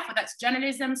life, whether that's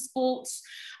journalism, sports,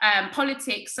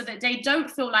 politics, so that they don't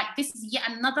feel like this is yet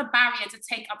another barrier to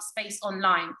take up space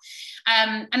online.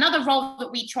 Another role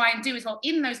that we try and do as well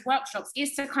in those workshops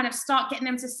is to kind of start getting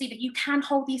them to see that you can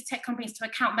hold these tech companies to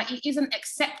account, that it isn't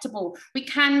acceptable. We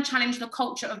can challenge the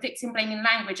culture of victim blaming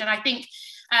language. And I think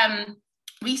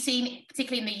we've seen,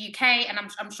 particularly in the UK, and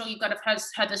I'm sure you've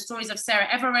heard the stories of Sarah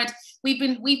Everard. We've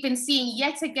been seeing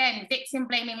yet again victim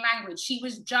blaming language. She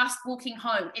was just walking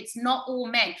home. It's not all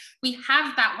men. We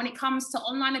have that when it comes to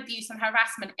online abuse and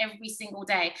harassment every single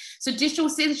day. So digital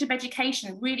citizenship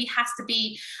education really has to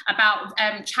be about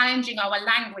challenging our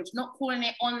language, not calling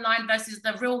it online versus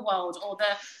the real world, or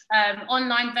the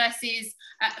online versus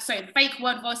the fake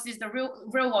world versus the real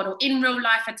world, or in real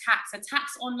life attacks.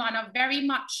 Attacks online are very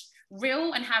much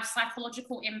real and have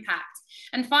psychological impact.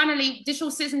 And finally, digital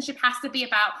citizenship has to be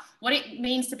about what it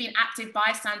means to be an active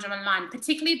bystander online,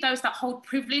 particularly those that hold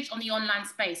privilege on the online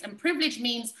space. And privilege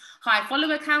means high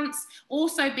follower counts,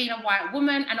 also being a white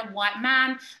woman and a white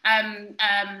man,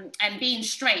 and being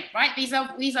straight, right? These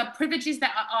are privileges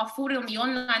that are afforded on the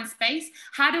online space.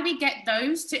 How do we get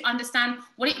those to understand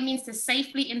what it means to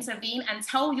safely intervene and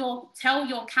tell your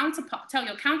counterpart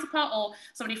or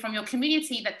somebody from your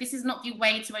community that this is not the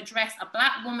way to address a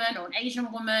Black woman or an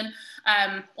Asian woman,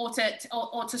 or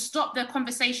to stop the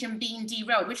conversation being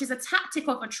derailed, which is a tactic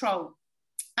of a troll.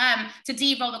 To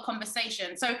derail the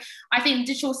conversation. So I think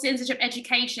digital citizenship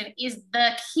education is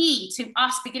the key to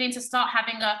us beginning to start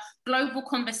having a global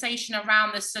conversation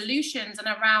around the solutions and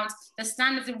around the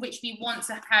standards in which we want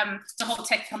to hold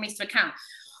tech companies to account.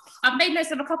 I've made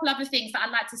notes of a couple other things that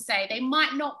I'd like to say. They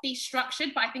might not be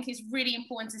structured, but I think it's really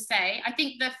important to say. I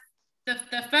think the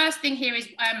first thing here is,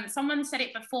 someone said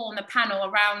it before on the panel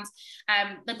around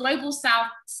the Global South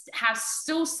has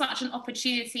still such an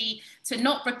opportunity to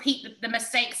not repeat the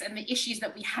mistakes and the issues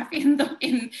that we have in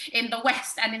the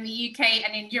West and in the UK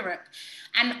and in Europe.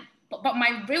 But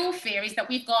my real fear is that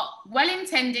we've got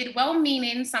well-intended,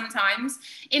 well-meaning sometimes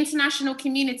international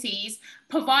communities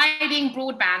providing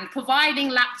broadband, providing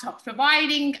laptops,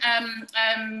 providing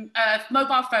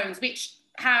mobile phones, which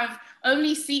have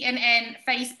only CNN,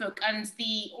 Facebook, and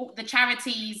the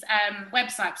charities'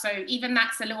 website. So even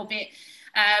that's a little bit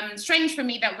strange for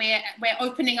me that we're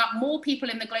opening up more people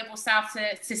in the Global South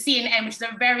to CNN, which is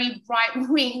a very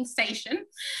right-wing station.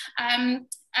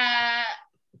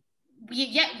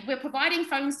 We're providing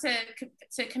phones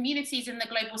to communities in the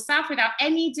Global South without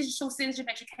any digital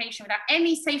citizenship education, without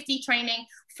any safety training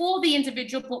for the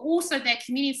individual, but also their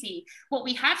community. What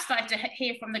we have started to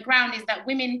hear from the ground is that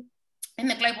women in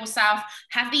the global south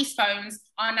have these phones,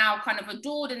 are now kind of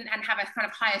adored and have a kind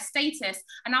of higher status,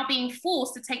 are now being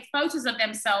forced to take photos of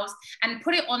themselves and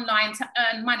put it online to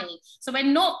earn money. So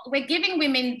we're giving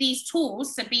women these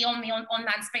tools to be on the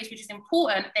online space, which is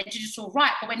important, their digital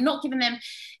right, but we're not giving them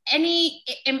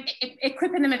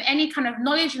equipping them with any kind of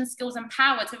knowledge and skills and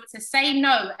power to say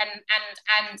no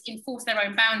and enforce their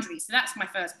own boundaries. So that's my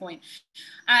first point.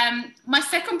 My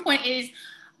second point is,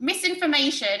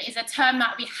 misinformation is a term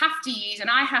that we have to use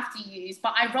and I have to use,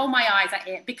 but I roll my eyes at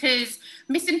it because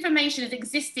misinformation has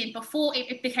existed before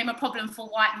it became a problem for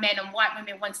white men and white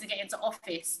women wanting to get into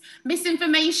office.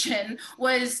 Misinformation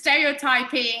was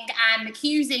stereotyping and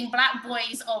accusing Black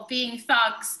boys of being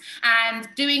thugs and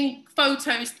doing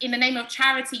photos in the name of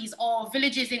charities of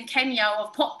villages in Kenya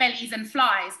of potbellies and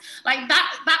flies. Like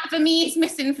that for me is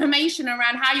misinformation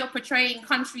around how you're portraying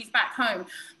countries back home.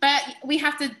 But we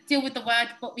have to deal with the word,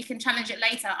 but we can challenge it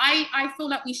later. I feel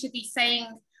like we should be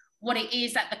saying what it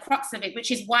is at the crux of it,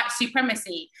 which is white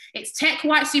supremacy. It's tech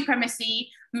white supremacy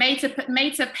made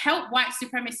to help white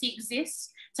supremacy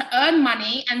exist, to earn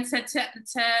money and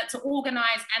to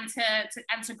organize and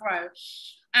to grow.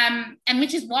 And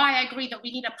which is why I agree that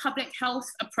we need a public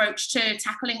health approach to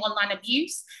tackling online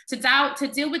abuse, to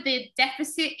deal with the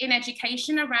deficit in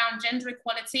education around gender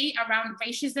equality, around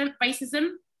racism,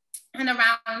 and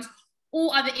around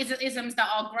all other isms that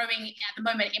are growing at the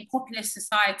moment in populist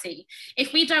society.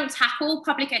 If we don't tackle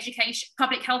public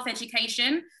health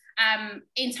education,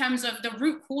 in terms of the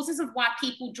root causes of why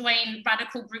people join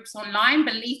radical groups online,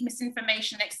 believe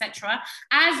misinformation, etc.,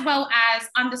 as well as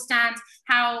understand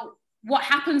what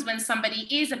happens when somebody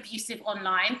is abusive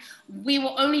online, we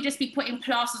will only just be putting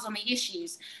plasters on the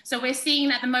issues. So we're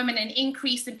seeing at the moment an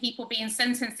increase in people being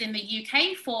sentenced in the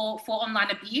UK for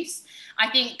online abuse. I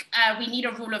think we need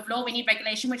a rule of law, we need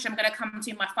regulation, which I'm going to come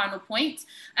to in my final point.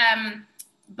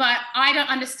 But I don't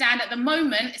understand at the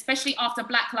moment, especially after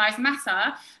Black Lives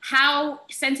Matter, how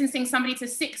sentencing somebody to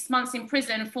 6 months in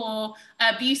prison for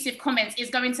abusive comments is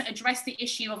going to address the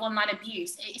issue of online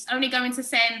abuse. It's only going to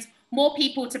send more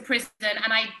people to prison.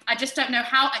 And I just don't know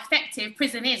how effective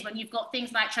prison is when you've got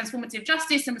things like transformative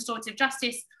justice and restorative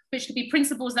justice, which could be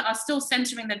principles that are still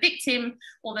centering the victim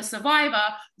or the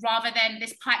survivor rather than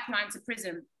this pipeline to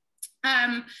prison.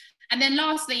 And then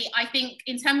lastly, I think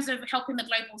in terms of helping the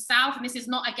global south, and this is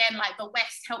not again like the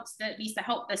West needs to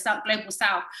help the global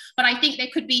south, but I think there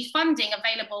could be funding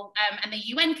available and the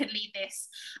UN could lead this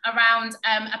around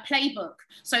a playbook.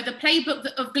 So the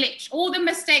playbook of glitch, all the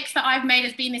mistakes that I've made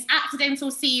as being this accidental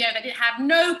CEO that didn't have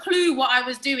no clue what I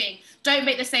was doing, don't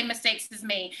make the same mistakes as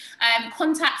me.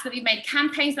 Contacts that we've made,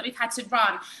 campaigns that we've had to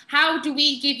run. How do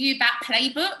we give you that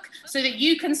playbook so that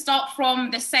you can start from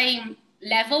the same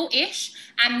level-ish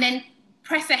and then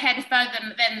press ahead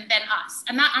further than us?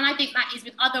 And I think that is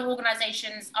with other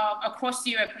organizations across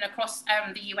Europe and across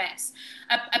the US.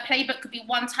 A playbook could be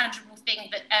one tangible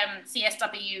thing that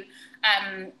CSW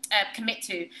commit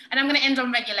to. And I'm going to end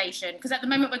on regulation, because at the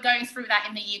moment we're going through that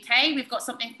in the UK. We've got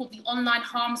something called the Online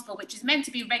Harms Bill, which is meant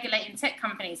to be regulating tech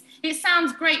companies. It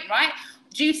sounds great, right?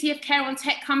 Duty of care on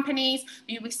tech companies.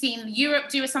 We've seen Europe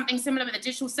do something similar with the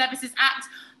Digital Services Act.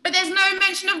 But there's no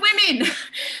mention of women.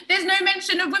 There's no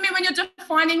mention of women when you're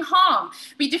defining harm.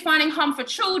 You're defining harm for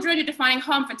children, you're defining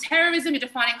harm for terrorism, you're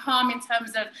defining harm in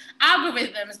terms of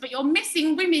algorithms, but you're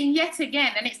missing women yet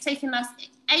again. And it's taken us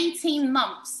 18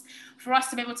 months for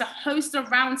us to be able to host a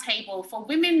roundtable for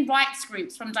women rights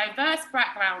groups from diverse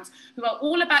backgrounds who are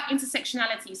all about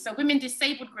intersectionality. So women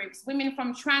disabled groups, women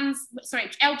from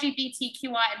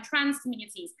LGBTQI and trans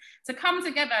communities, to come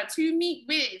together to meet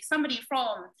with somebody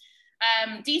from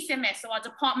DCMS, or our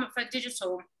Department for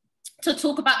Digital, to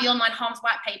talk about the Online Harms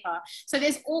White Paper. So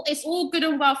it's all good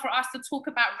and well for us to talk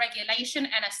about regulation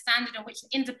and a standard in which an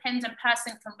independent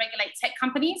person can regulate tech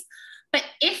companies. But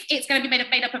if it's going to be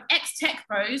made up of ex-tech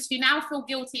bros who now feel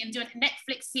guilty and doing a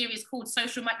Netflix series called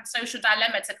Social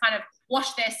Dilemma to kind of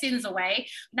wash their sins away,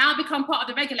 now become part of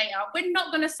the regulator, we're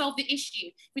not going to solve the issue.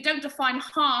 If we don't define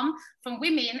harm from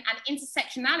women and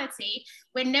intersectionality,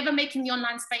 we're never making the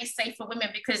online space safe for women,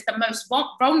 because the most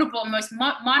vulnerable, most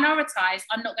minoritized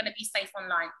are not going to be safe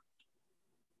online.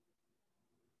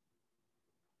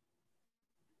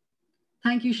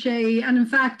 Thank you, Seyi. And in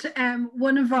fact,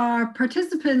 one of our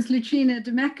participants, Lucina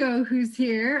D'Ameco, who's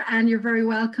here, and you're very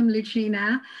welcome,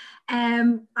 Lucina.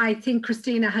 I think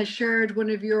Kristina has shared one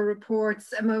of your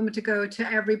reports a moment ago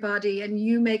to everybody, and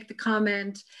you make the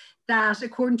comment that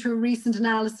according to a recent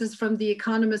analysis from the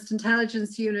Economist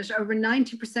Intelligence Unit, over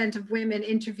 90% of women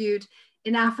interviewed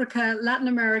in Africa, Latin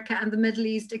America, and the Middle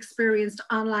East experienced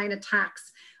online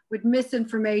attacks, with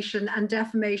misinformation and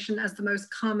defamation as the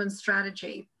most common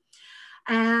strategy.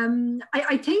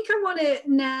 I think I want to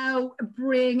now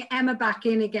bring Emma back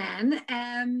in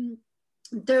again.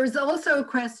 There's also a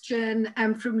question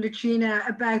from Lucina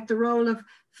about the role of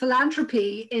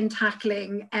philanthropy in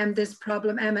tackling this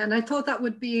problem, Emma, and I thought that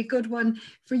would be a good one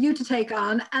for you to take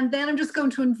on. And then I'm just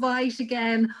going to invite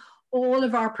again all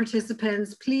of our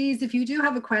participants. Please, if you do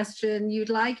have a question you'd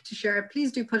like to share,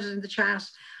 please do put it in the chat.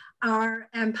 Our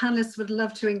panelists would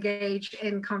love to engage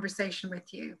in conversation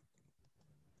with you.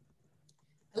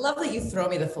 I love that you throw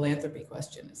me the philanthropy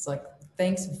question. It's like,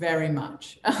 thanks very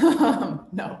much.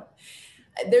 No,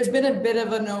 there's been a bit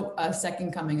of a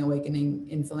second coming awakening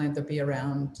in philanthropy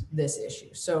around this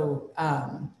issue. So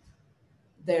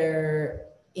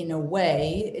in a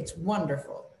way, it's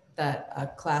wonderful that a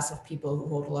class of people who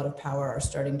hold a lot of power are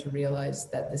starting to realize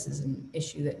that this is an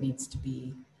issue that needs to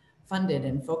be funded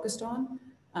and focused on.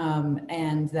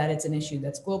 And that it's an issue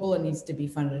that's global and needs to be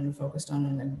funded and focused on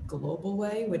in a global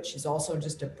way, which is also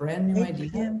just a brand new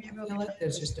idea. I feel like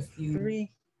there's just a few.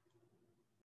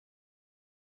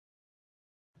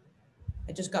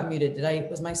 I just got muted.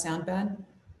 Was my sound bad?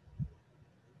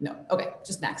 No, okay,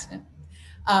 just an accident.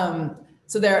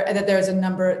 So there's a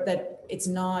number that it's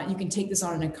not, you can take this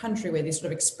on in a country where they sort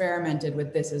of experimented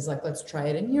with this as like, let's try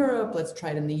it in Europe, let's try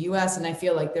it in the US. And I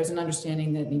feel like there's an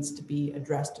understanding that needs to be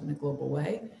addressed in a global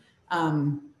way.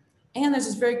 And there's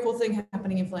this very cool thing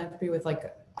happening in philanthropy with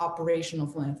like operational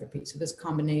philanthropy. So this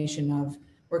combination of,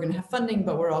 we're gonna have funding,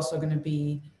 but we're also gonna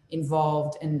be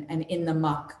involved and in the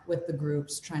muck with the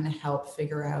groups, trying to help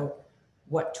figure out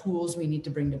what tools we need to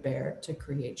bring to bear to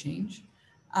create change.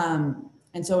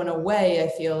 And so in a way, I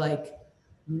feel like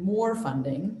more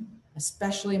funding,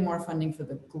 especially more funding for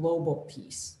the global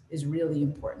piece, is really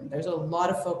important. There's a lot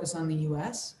of focus on the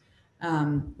US,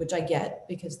 which I get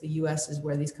because the US is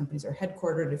where these companies are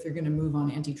headquartered. If you're going to move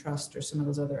on antitrust or some of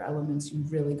those other elements,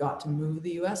 you've really got to move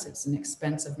the US. It's an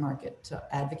expensive market to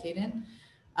advocate in.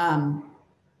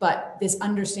 But this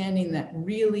understanding that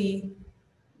really,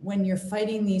 when you're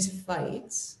fighting these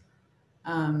fights,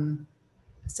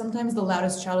 sometimes the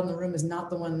loudest child in the room is not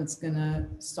the one that's going to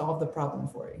solve the problem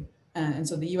for you. And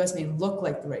so the US may look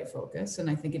like the right focus, and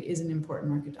I think it is an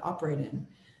important market to operate in,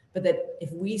 but that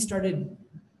if we started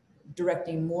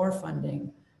directing more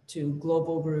funding to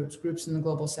global groups in the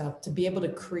global south, to be able to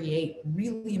create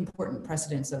really important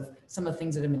precedents of some of the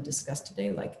things that have been discussed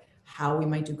today, like how we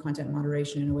might do content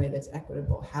moderation in a way that's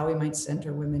equitable, how we might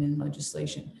center women in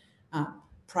legislation,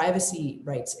 privacy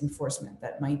rights enforcement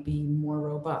that might be more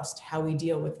robust, how we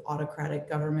deal with autocratic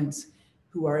governments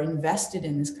who are invested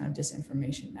in this kind of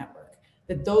disinformation network,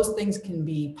 that those things can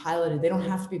be piloted. They don't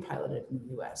have to be piloted in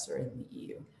the US or in the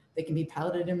EU. They can be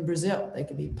piloted in Brazil. They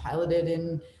can be piloted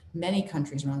in many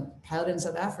countries around, piloted in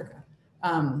South Africa.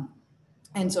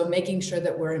 And so making sure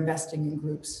that we're investing in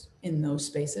groups in those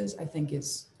spaces, I think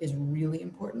is really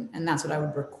important. And that's what I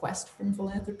would request from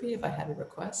philanthropy if I had a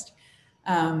request.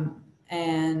 But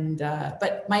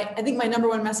I think my number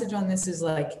one message on this is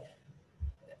like,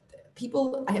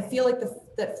 people, I feel like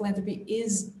that philanthropy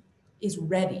is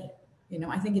ready. You know,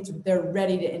 I think they're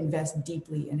ready to invest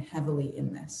deeply and heavily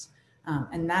in this.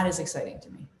 And that is exciting to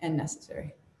me and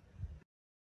necessary.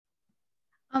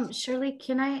 Shirley,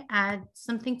 can I add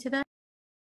something to that?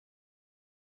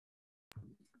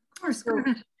 Of course, go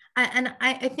ahead. And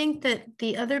I think that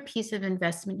the other piece of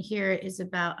investment here is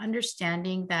about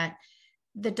understanding that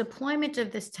the deployment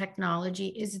of this technology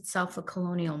is itself a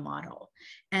colonial model.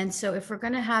 And so if we're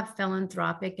going to have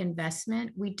philanthropic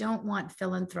investment, we don't want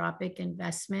philanthropic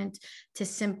investment to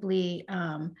simply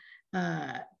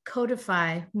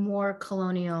codify more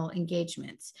colonial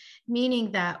engagements,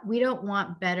 meaning that we don't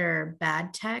want better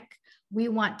bad tech. We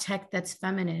want tech that's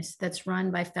feminist, that's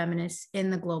run by feminists in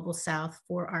the global south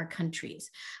for our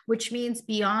countries, which means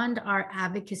beyond our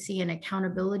advocacy and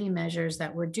accountability measures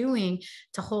that we're doing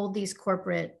to hold these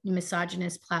corporate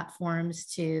misogynist platforms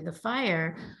to the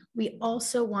fire, we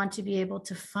also want to be able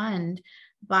to fund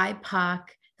BIPOC,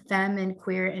 femme and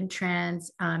queer and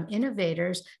trans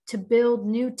innovators to build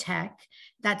new tech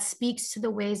that speaks to the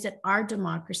ways that our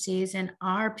democracies and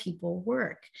our people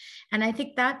work. And I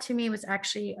think that to me was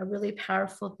actually a really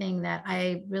powerful thing that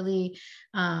I really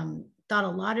thought a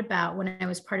lot about when I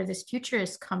was part of this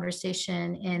futurist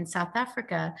conversation in South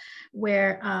Africa,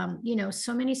 where, you know,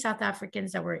 so many South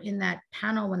Africans that were in that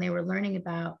panel when they were learning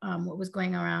about what was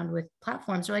going around with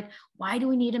platforms are like, why do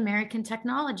we need American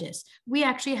technologists? We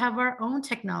actually have our own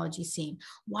technology scene.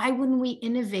 Why wouldn't we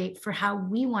innovate for how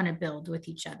we want to build with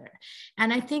each other? And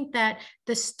And I think that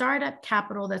the startup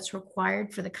capital that's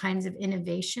required for the kinds of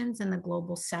innovations in the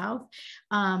global South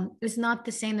is not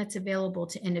the same that's available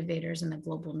to innovators in the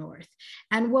global North.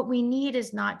 And what we need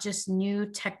is not just new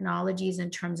technologies in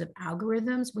terms of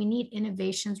algorithms, we need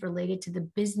innovations related to the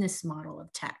business model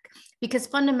of tech. Because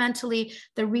fundamentally,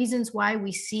 the reasons why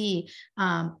we see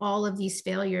all of these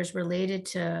failures related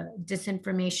to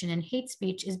disinformation and hate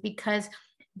speech is because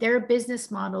their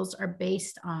business models are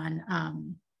based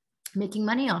on making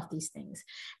money off these things.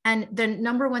 And the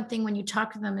number one thing when you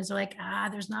talk to them is like,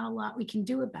 there's not a lot we can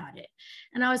do about it.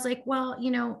 And I was like, well, you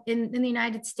know, in the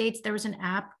United States, there was an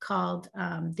app called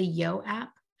the Yo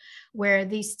app, where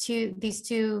these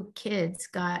two kids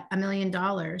got $1 million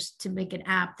to make an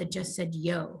app that just said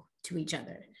yo to each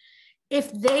other. If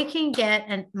they can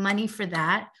get money for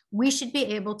that, we should be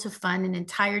able to fund an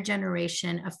entire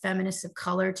generation of feminists of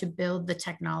color to build the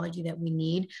technology that we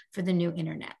need for the new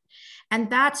internet. And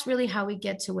that's really how we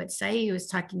get to what Seyi was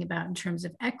talking about in terms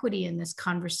of equity in this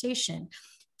conversation.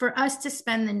 For us to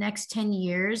spend the next 10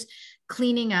 years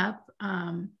cleaning up,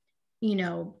 you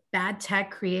know, bad tech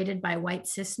created by white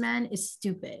cis men is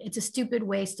stupid. It's a stupid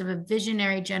waste of a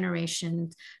visionary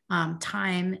generation's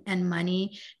time and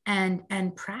money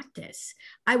and practice.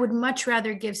 I would much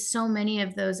rather give so many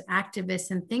of those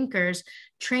activists and thinkers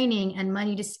training and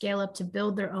money to scale up to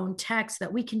build their own tech so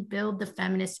that we can build the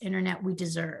feminist internet we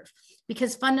deserve.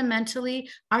 Because fundamentally,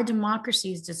 our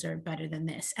democracies deserve better than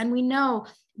this. And we know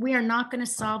we are not going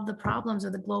to solve the problems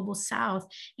of the global South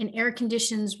in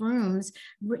air-conditioned rooms,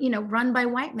 you know, run by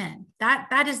white men.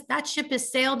 That ship has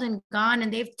sailed and gone,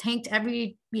 and they've tanked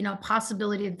every, you know,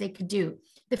 possibility that they could do.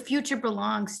 The future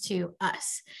belongs to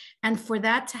us. And for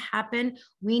that to happen,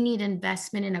 we need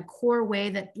investment in a core way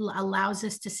that allows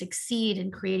us to succeed in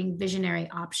creating visionary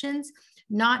options,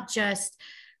 not just,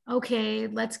 okay,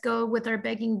 let's go with our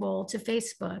begging bowl to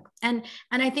Facebook. And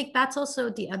I think that's also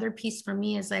the other piece for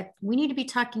me is like, we need to be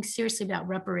talking seriously about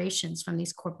reparations from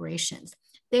these corporations.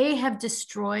 They have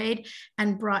destroyed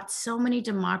and brought so many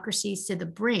democracies to the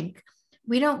brink.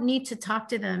 We don't need to talk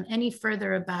to them any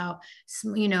further about,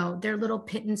 you know, their little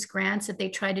pittance grants that they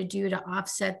try to do to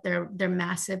offset their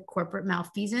massive corporate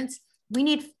malfeasance. We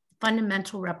need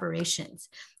fundamental reparations.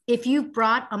 If you've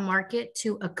brought a market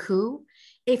to a coup,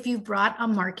 if you've brought a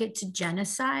market to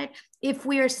genocide, if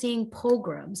we are seeing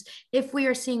pogroms, if we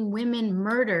are seeing women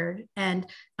murdered and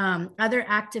other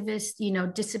activists, you know,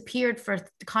 disappeared for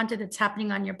the content that's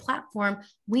happening on your platform,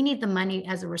 we need the money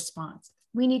as a response.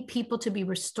 We need people to be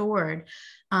restored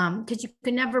because you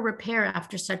can never repair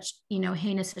after such, you know,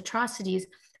 heinous atrocities,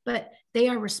 but they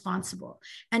are responsible.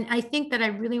 And I think that I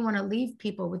really want to leave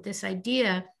people with this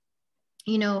idea,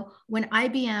 you know, when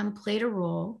IBM played a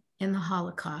role in the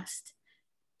Holocaust,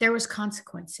 there was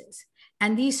consequences.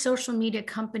 And these social media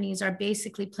companies are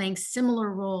basically playing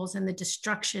similar roles in the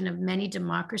destruction of many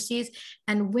democracies.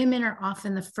 And women are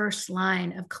often the first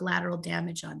line of collateral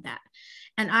damage on that.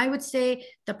 And I would say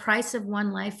the price of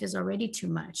one life is already too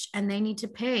much and they need to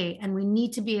pay. And we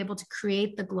need to be able to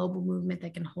create the global movement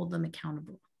that can hold them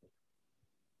accountable.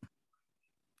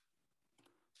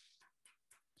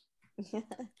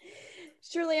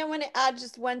 Shirley, I want to add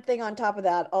just one thing on top of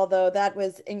that, although that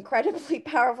was incredibly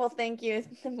powerful. Thank you,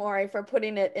 Thenmozhi, for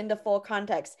putting it into full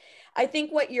context. I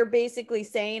think what you're basically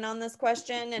saying on this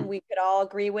question, and we could all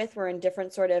agree with, we're in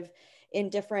different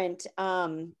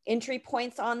entry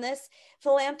points on this.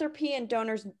 Philanthropy and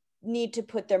donors need to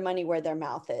put their money where their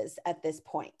mouth is at this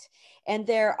point. And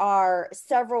there are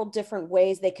several different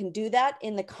ways they can do that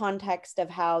in the context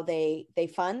of how they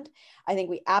fund. I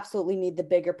think we absolutely need the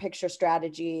bigger picture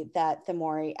strategy that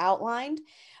Thenmozhi outlined.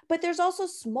 But there's also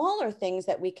smaller things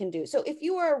that we can do. So if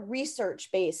you are a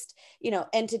research-based, you know,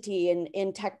 entity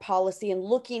in tech policy and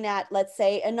looking at, let's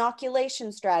say,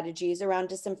 inoculation strategies around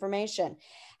disinformation,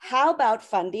 how about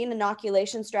funding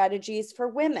inoculation strategies for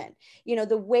women? You know,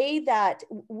 the way that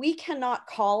we cannot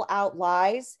call out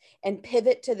lies and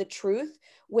pivot to the truth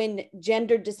when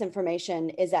gender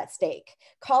disinformation is at stake.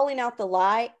 Calling out the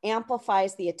lie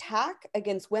amplifies the attack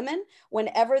against women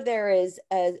whenever there is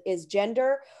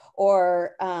gender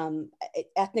or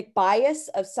ethnic bias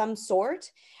of some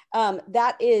sort.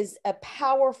 That is a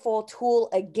powerful tool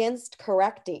against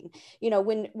correcting. You know,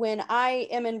 when I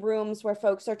am in rooms where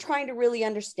folks are trying to really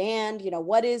understand, you know,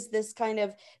 what is this kind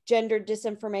of gender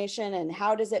disinformation and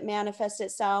how does it manifest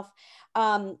itself?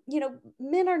 You know,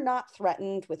 men are not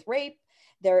threatened with rape.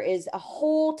 There is a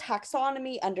whole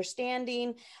taxonomy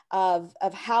understanding of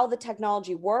how the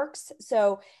technology works.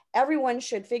 So everyone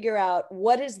should figure out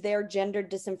what is their gender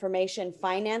disinformation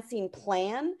financing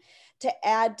plan to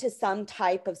add to some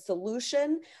type of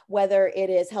solution, whether it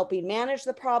is helping manage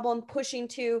the problem, pushing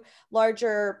to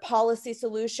larger policy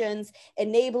solutions,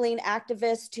 enabling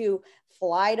activists to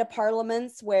fly to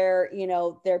parliaments where, you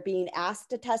know, they're being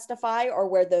asked to testify or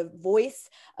where the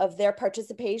voice of their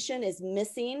participation is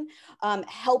missing,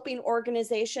 helping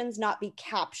organizations not be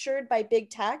captured by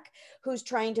big tech, who's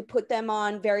trying to put them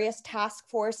on various task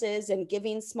forces and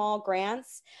giving small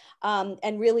grants,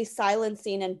 and really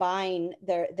silencing and buying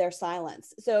their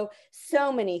silence. So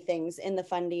many things in the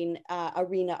funding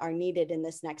arena are needed in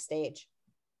this next stage.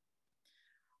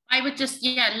 I would just,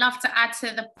 love to add to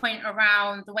the point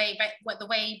around the way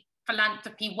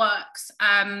philanthropy works.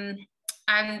 And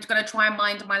going to try and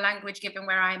mind my language given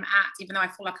where I'm at, even though I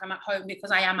feel like I'm at home because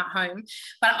I am at home.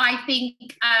 But I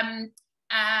think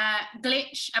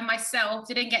Glitch and myself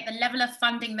didn't get the level of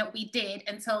funding that we did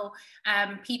until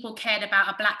people cared about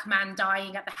a Black man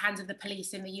dying at the hands of the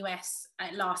police in the US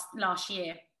last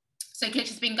year. So Glitch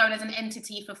has been going as an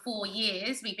entity for 4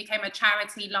 years. We became a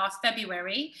charity last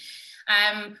February.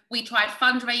 We tried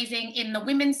fundraising in the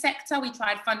women's sector. We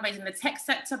tried fundraising in the tech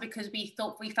sector because we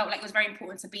felt like it was very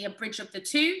important to be a bridge of the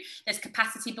two. There's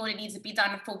capacity building needs to be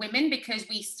done for women because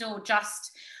we still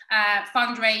just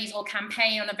fundraise or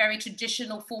campaign on a very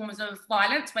traditional forms of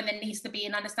violence when there needs to be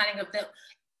an understanding of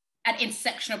an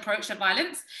intersection approach to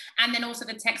violence. And then also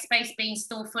the tech space being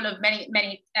still full of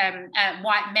many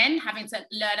white men having to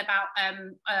learn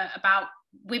about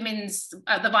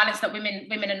the violence that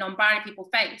women and non-binary people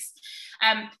face.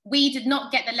 We did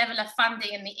not get the level of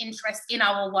funding and the interest in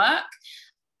our work.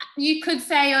 You could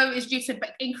say, oh, it's due to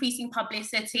increasing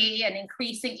publicity and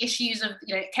increasing issues of,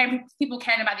 people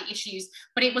caring about the issues,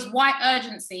 but it was white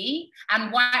urgency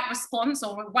and white response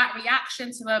or white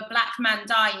reaction to a Black man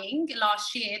dying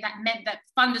last year that meant that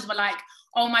funders were like,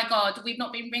 oh my God, we've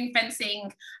not been ring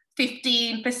fencing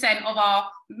 15% of our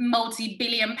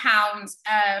multi-billion pounds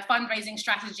fundraising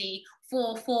strategy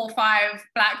for 4 or 5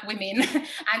 Black women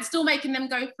and still making them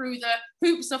go through the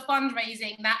hoops of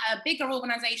fundraising that a bigger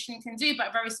organization can do, but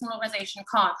a very small organization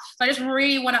can't. So I just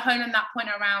really want to hone on that point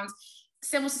around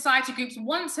civil society groups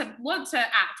want to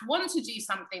act, want to do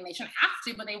something. They shouldn't have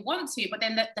to, but they want to. But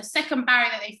then the second barrier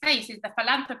that they face is the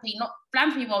philanthropy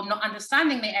world not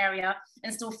understanding the area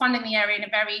and still funding the area in a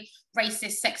very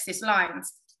racist, sexist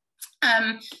lines.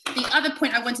 The other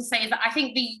point I want to say is that I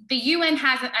think the UN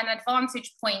has an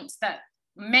advantage point that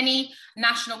many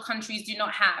national countries do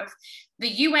not have. The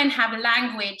UN have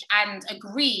language and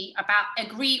agree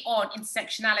on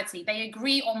intersectionality. They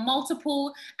agree on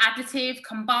multiple additive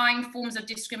combined forms of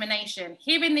discrimination.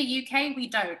 Here in the UK, we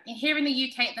don't. Here in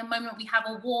the UK at the moment, we have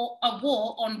a war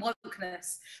on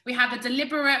wokeness. We have a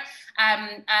deliberate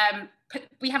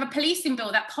we have a policing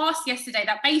bill that passed yesterday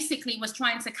that basically was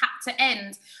trying to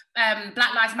end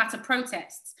Black Lives Matter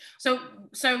protests. So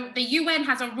the UN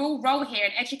has a real role here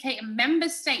in educating member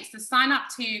states to sign up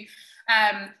to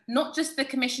not just the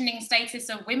commissioning status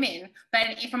of women, but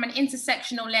from an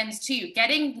intersectional lens too,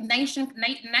 getting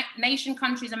nation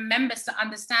countries and members to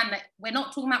understand that we're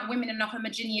not talking about women in a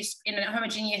homogeneous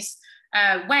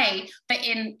way, but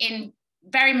in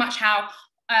very much how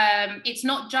it's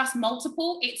not just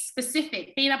multiple, it's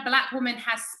specific. Being a Black woman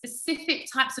has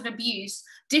specific types of abuse,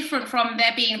 different from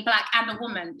there being Black and a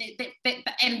woman.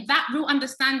 And that real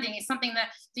understanding is something that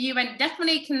the UN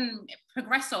definitely can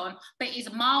progress on, but is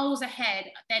miles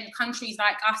ahead than countries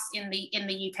like us in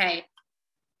the UK.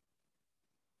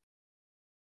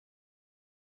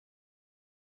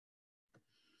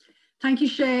 Thank you,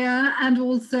 Shea, and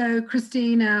also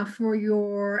Kristina for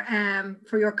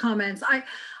your comments.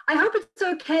 I hope it's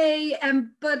okay,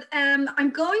 but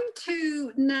I'm going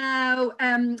to now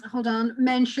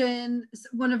mention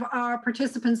one of our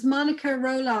participants, Monica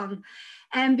Roland,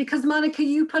 because Monica,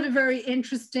 you put a very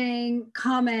interesting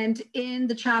comment in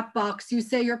the chat box. You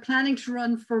say you're planning to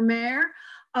run for mayor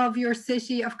of your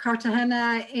city of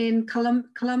Cartagena in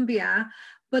Colombia,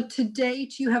 but to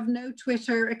date you have no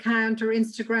Twitter account or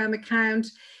Instagram account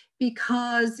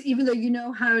because even though you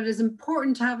know how it is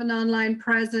important to have an online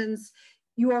presence,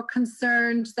 you are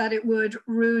concerned that it would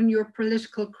ruin your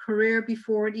political career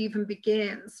before it even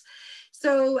begins.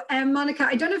 So Monica,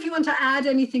 I don't know if you want to add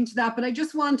anything to that, but I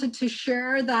just wanted to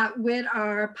share that with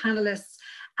our panelists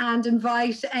and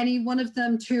invite any one of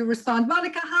them to respond.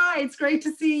 Monica, hi, it's great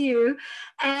to see you.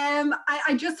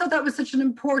 I just thought that was such an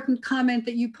important comment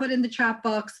that you put in the chat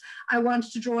box. I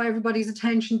wanted to draw everybody's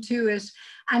attention to it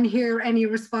and hear any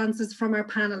responses from our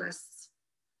panelists.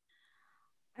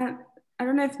 I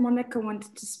don't know if Monica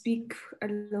wanted to speak a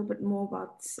little bit more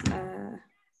about,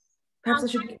 perhaps I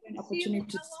should give you an opportunity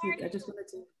to speak. I just wanted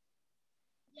to.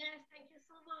 Yes, thank you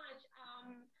so much.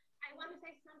 I want to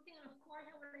say something on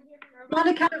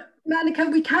Monica,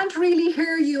 we can't really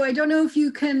hear you. I don't know if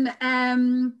you can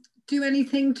do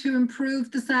anything to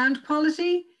improve the sound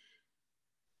quality.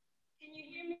 Can you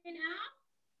hear me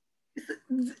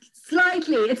now?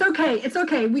 Slightly. It's okay. It's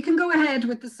okay. We can go ahead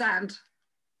with the sound.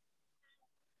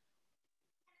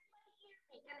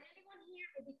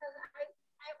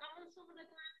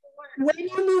 When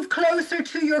you move closer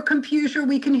to your computer,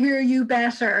 we can hear you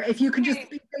better. If you could just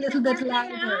speak a little bit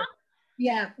louder.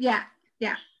 Yeah.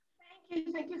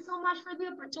 Thank you so much for the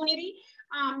opportunity.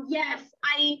 Yes,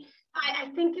 I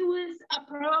think it was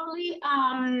probably,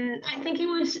 I think it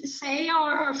was Seyi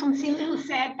or Phumzile who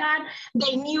said that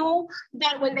they knew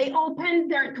that when they opened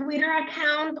their Twitter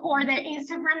account or their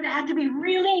Instagram, they had to be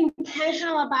really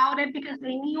intentional about it because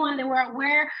they knew and they were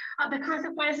aware of the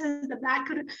consequences that that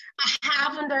could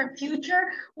have on their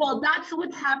future. Well, that's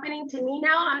what's happening to me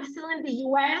now. I'm still in the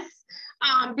US.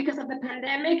 Because of the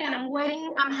pandemic, and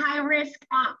I'm high risk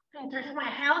in terms of my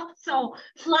health. So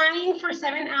flying for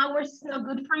 7 hours is not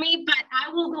good for me, but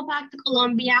I will go back to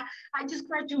Colombia. I just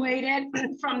graduated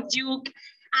from Duke,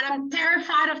 and I'm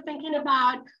terrified of thinking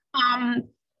about,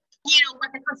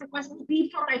 what the consequences will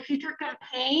be for my future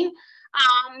campaign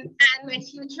and my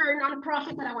future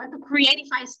nonprofit that I want to create if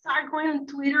I start going on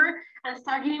Twitter and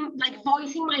start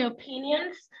voicing my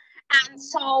opinions. And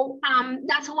so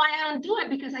that's why I don't do it,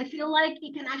 because I feel like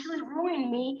it can actually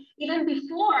ruin me even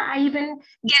before I even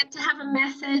get to have a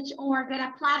message or get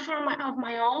a platform of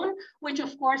my own, which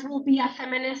of course will be a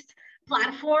feminist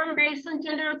platform based on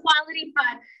gender equality.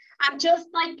 But I'm just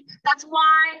like, that's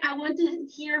why I want to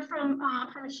hear from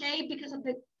Seyi, because of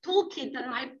the toolkit that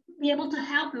might be able to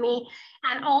help me.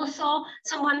 And also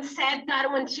someone said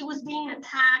that when she was being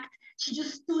attacked, she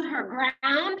just stood her ground,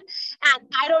 and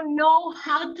I don't know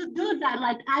how to do that.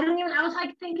 I was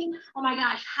like thinking, oh my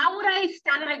gosh, how would I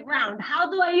stand my ground? How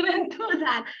do I even do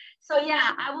that? So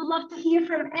yeah, I would love to hear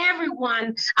from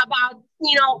everyone about,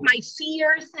 my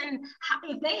fears and how,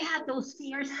 if they had those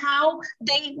fears, how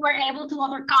they were able to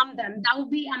overcome them. That would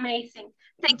be amazing.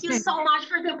 Thank you so much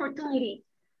for the opportunity.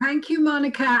 Thank you,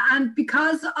 Monica. And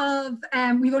because of,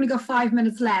 we've only got 5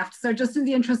 minutes left, so just in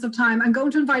the interest of time, I'm going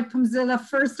to invite Phumzile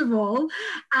first of all,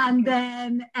 and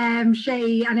then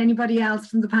Seyi and anybody else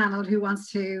from the panel who wants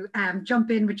to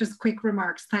jump in with just quick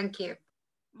remarks. Thank you.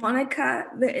 Monica,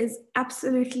 there is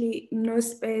absolutely no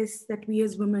space that we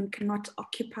as women cannot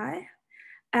occupy.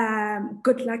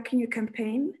 Good luck in your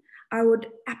campaign. I would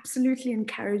absolutely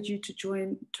encourage you to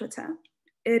join Twitter.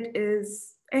 It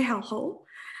is a hellhole,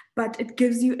 but it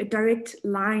gives you a direct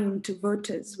line to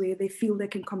voters where they feel they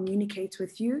can communicate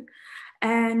with you.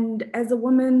 And as a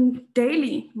woman,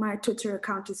 daily, my Twitter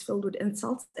account is filled with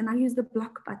insults, and I use the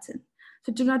block button.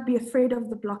 So do not be afraid of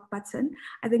the block button.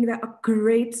 I think there are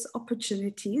great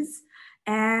opportunities,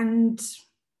 and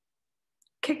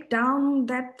kick down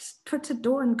that Twitter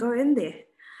door and go in there.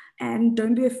 And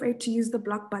don't be afraid to use the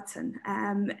block button.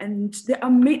 And there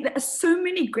are so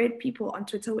many great people on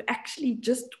Twitter who actually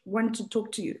just want to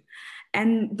talk to you.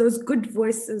 And those good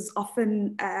voices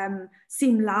often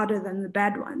seem louder than the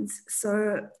bad ones.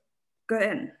 So go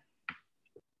in.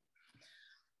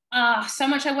 So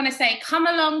much I want to say. Come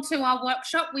along to our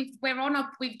workshop. We've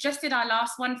just did our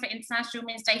last one for International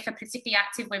Women's Day for politically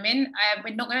active women.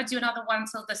 We're not going to do another one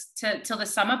till the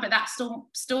summer, but that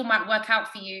still might work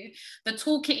out for you. The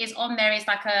toolkit is on there. Is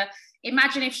like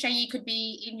imagine if Seyi could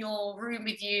be in your room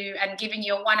with you and giving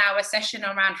you a 1 hour session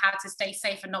around how to stay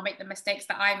safe and not make the mistakes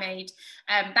that I made.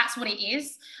 That's what it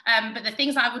is. But the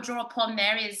things I would draw upon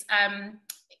there is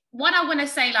one, I want to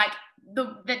say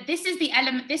this is the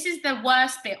element, this is the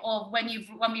worst bit of when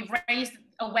we've raised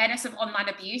awareness of online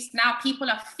abuse. Now people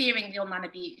are fearing the online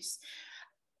abuse.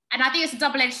 And I think it's a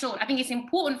double-edged sword. I think it's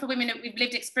important for women with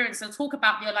lived experience to talk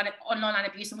about the online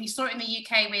abuse. And we saw it in the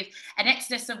UK with an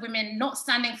exodus of women not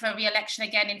standing for re-election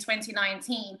again in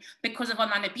 2019 because of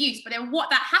online abuse. But then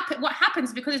what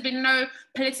happens, because there's been no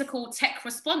political tech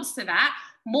response to that,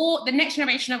 the next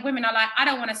generation of women are like, I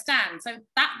don't want to stand. So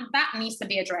that needs to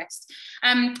be addressed.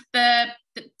 My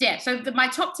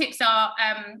top tips are,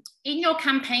 in your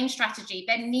campaign strategy,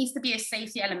 there needs to be a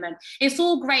safety element. It's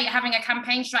all great having a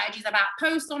campaign strategy about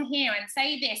post on here and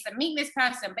say this and meet this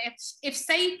person, but if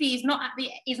safety is not at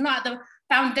the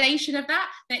foundation of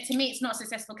that, then to me it's not a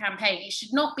successful campaign. It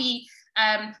should not be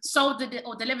sold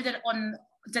or delivered on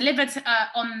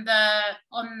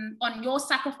your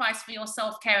sacrifice for your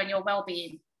self-care and your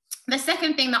well-being. The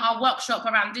second thing that our workshop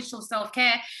around digital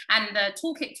self-care and the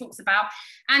toolkit talks about,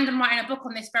 and I'm writing a book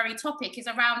on this very topic, is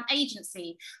around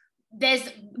agency. there's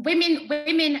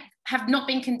women have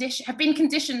been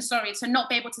conditioned to not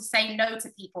be able to say no to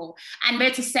people and be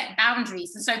able to set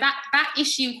boundaries. And so that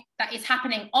issue that is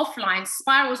happening offline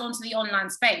spirals onto the online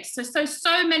space.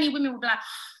 So many women will be like,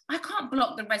 I can't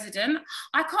block the resident.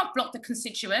 I can't block the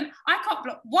constituent. I can't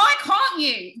block. Why can't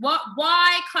you?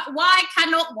 Why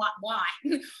cannot? Why?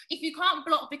 If you can't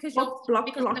block because you're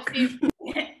because of the fear,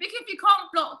 because if you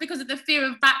can't block because of the fear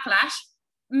of backlash,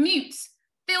 mute,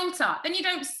 filter, then you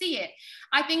don't see it.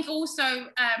 I think also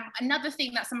another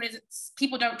thing that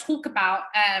people don't talk about,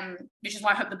 which is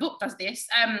why I hope the book does this,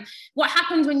 what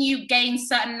happens when you gain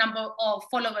certain number of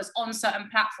followers on certain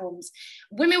platforms.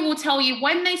 Women will tell you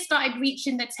when they started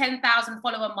reaching the 10,000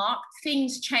 follower mark,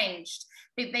 things changed.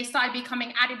 They started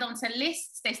becoming added onto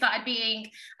lists. They started being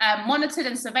monitored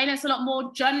and surveillance a lot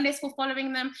more. Journalists were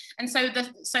following them. And so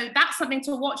that's something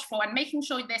to watch for, and making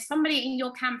sure there's somebody in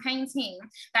your campaign team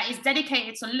that is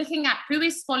dedicated to looking at who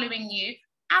is following you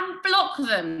and block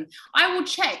them. I will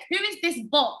check, who is this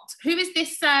bot? Who is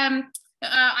this, I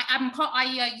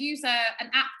use an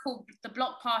app called the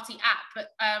Block Party app,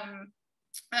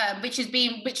 but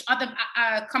which other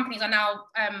companies are now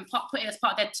putting as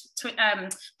part of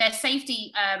their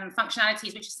safety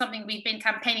functionalities, which is something we've been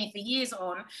campaigning for years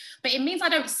on. But it means I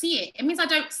don't see it. It means I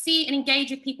don't see and engage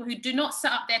with people who do not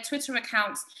set up their Twitter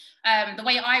accounts the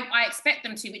way I expect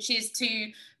them to, which is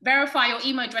to verify your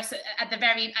email address at the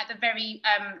very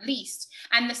least.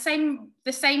 And the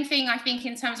same thing, I think,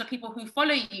 in terms of people who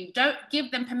follow you. Don't give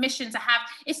them permission to have.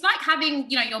 It's like having,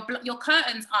 your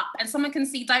curtains up and someone can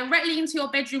see directly into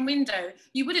your bedroom window.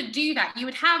 You wouldn't do that. You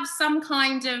would have some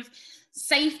kind of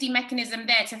safety mechanism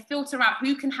there to filter out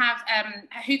who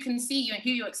can see you and who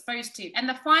you're exposed to. And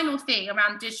the final thing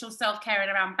around digital self-care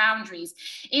and around boundaries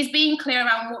is being clear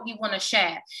around what you want to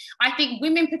share. I think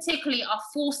women particularly are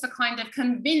forced to kind of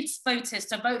convince voters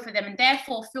to vote for them, and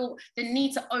therefore feel the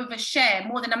need to overshare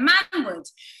more than a man would.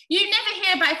 You never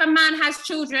hear about if a man has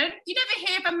children. You never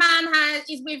hear if a man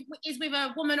is with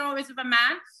a woman or is with a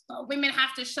man. But women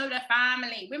have to show their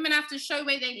family. Women have to show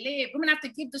where they live. Women have to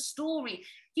give the story.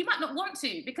 You might not want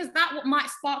to, because that might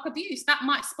spark abuse. That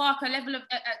might spark a level of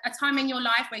a time in your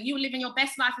life where you're living your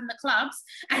best life in the clubs,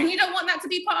 and you don't want that to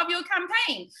be part of your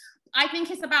campaign. I think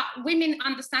it's about women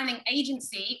understanding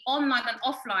agency online and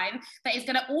offline that is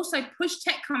going to also push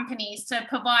tech companies to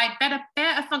provide better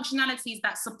functionalities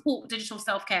that support digital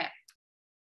self-care.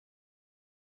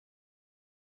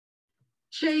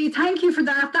 Seyi, thank you for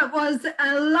that. That was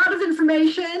a lot of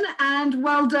information and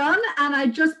well done. And I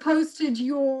just posted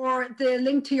the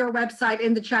link to your website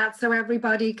in the chat so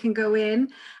everybody can go in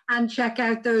and check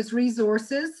out those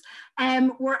resources.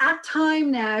 We're at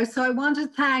time now, so I want to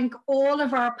thank all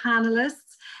of our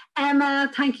panelists.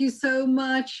 Emma, thank you so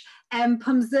much.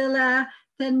 Phumzile,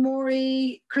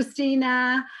 Thenmozhi,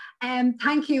 Kristina,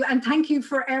 thank you. And thank you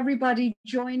for everybody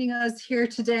joining us here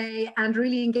today and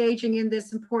really engaging in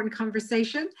this important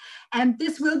conversation. And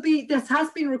this has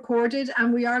been recorded,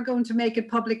 and we are going to make it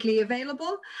publicly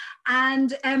available.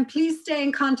 And please stay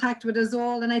in contact with us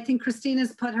all. And I think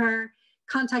Kristina's put her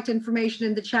contact information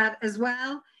in the chat as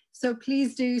well. So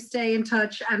please do stay in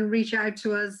touch and reach out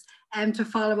to us to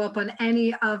follow up on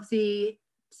any of the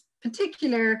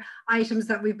particular items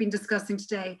that we've been discussing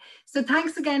today. So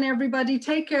thanks again, everybody.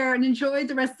 Take care and enjoy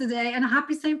the rest of the day, and a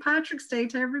happy St. Patrick's Day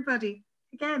to everybody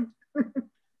again.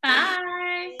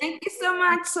 Bye. Thank you so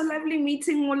much. So lovely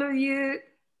meeting all of you.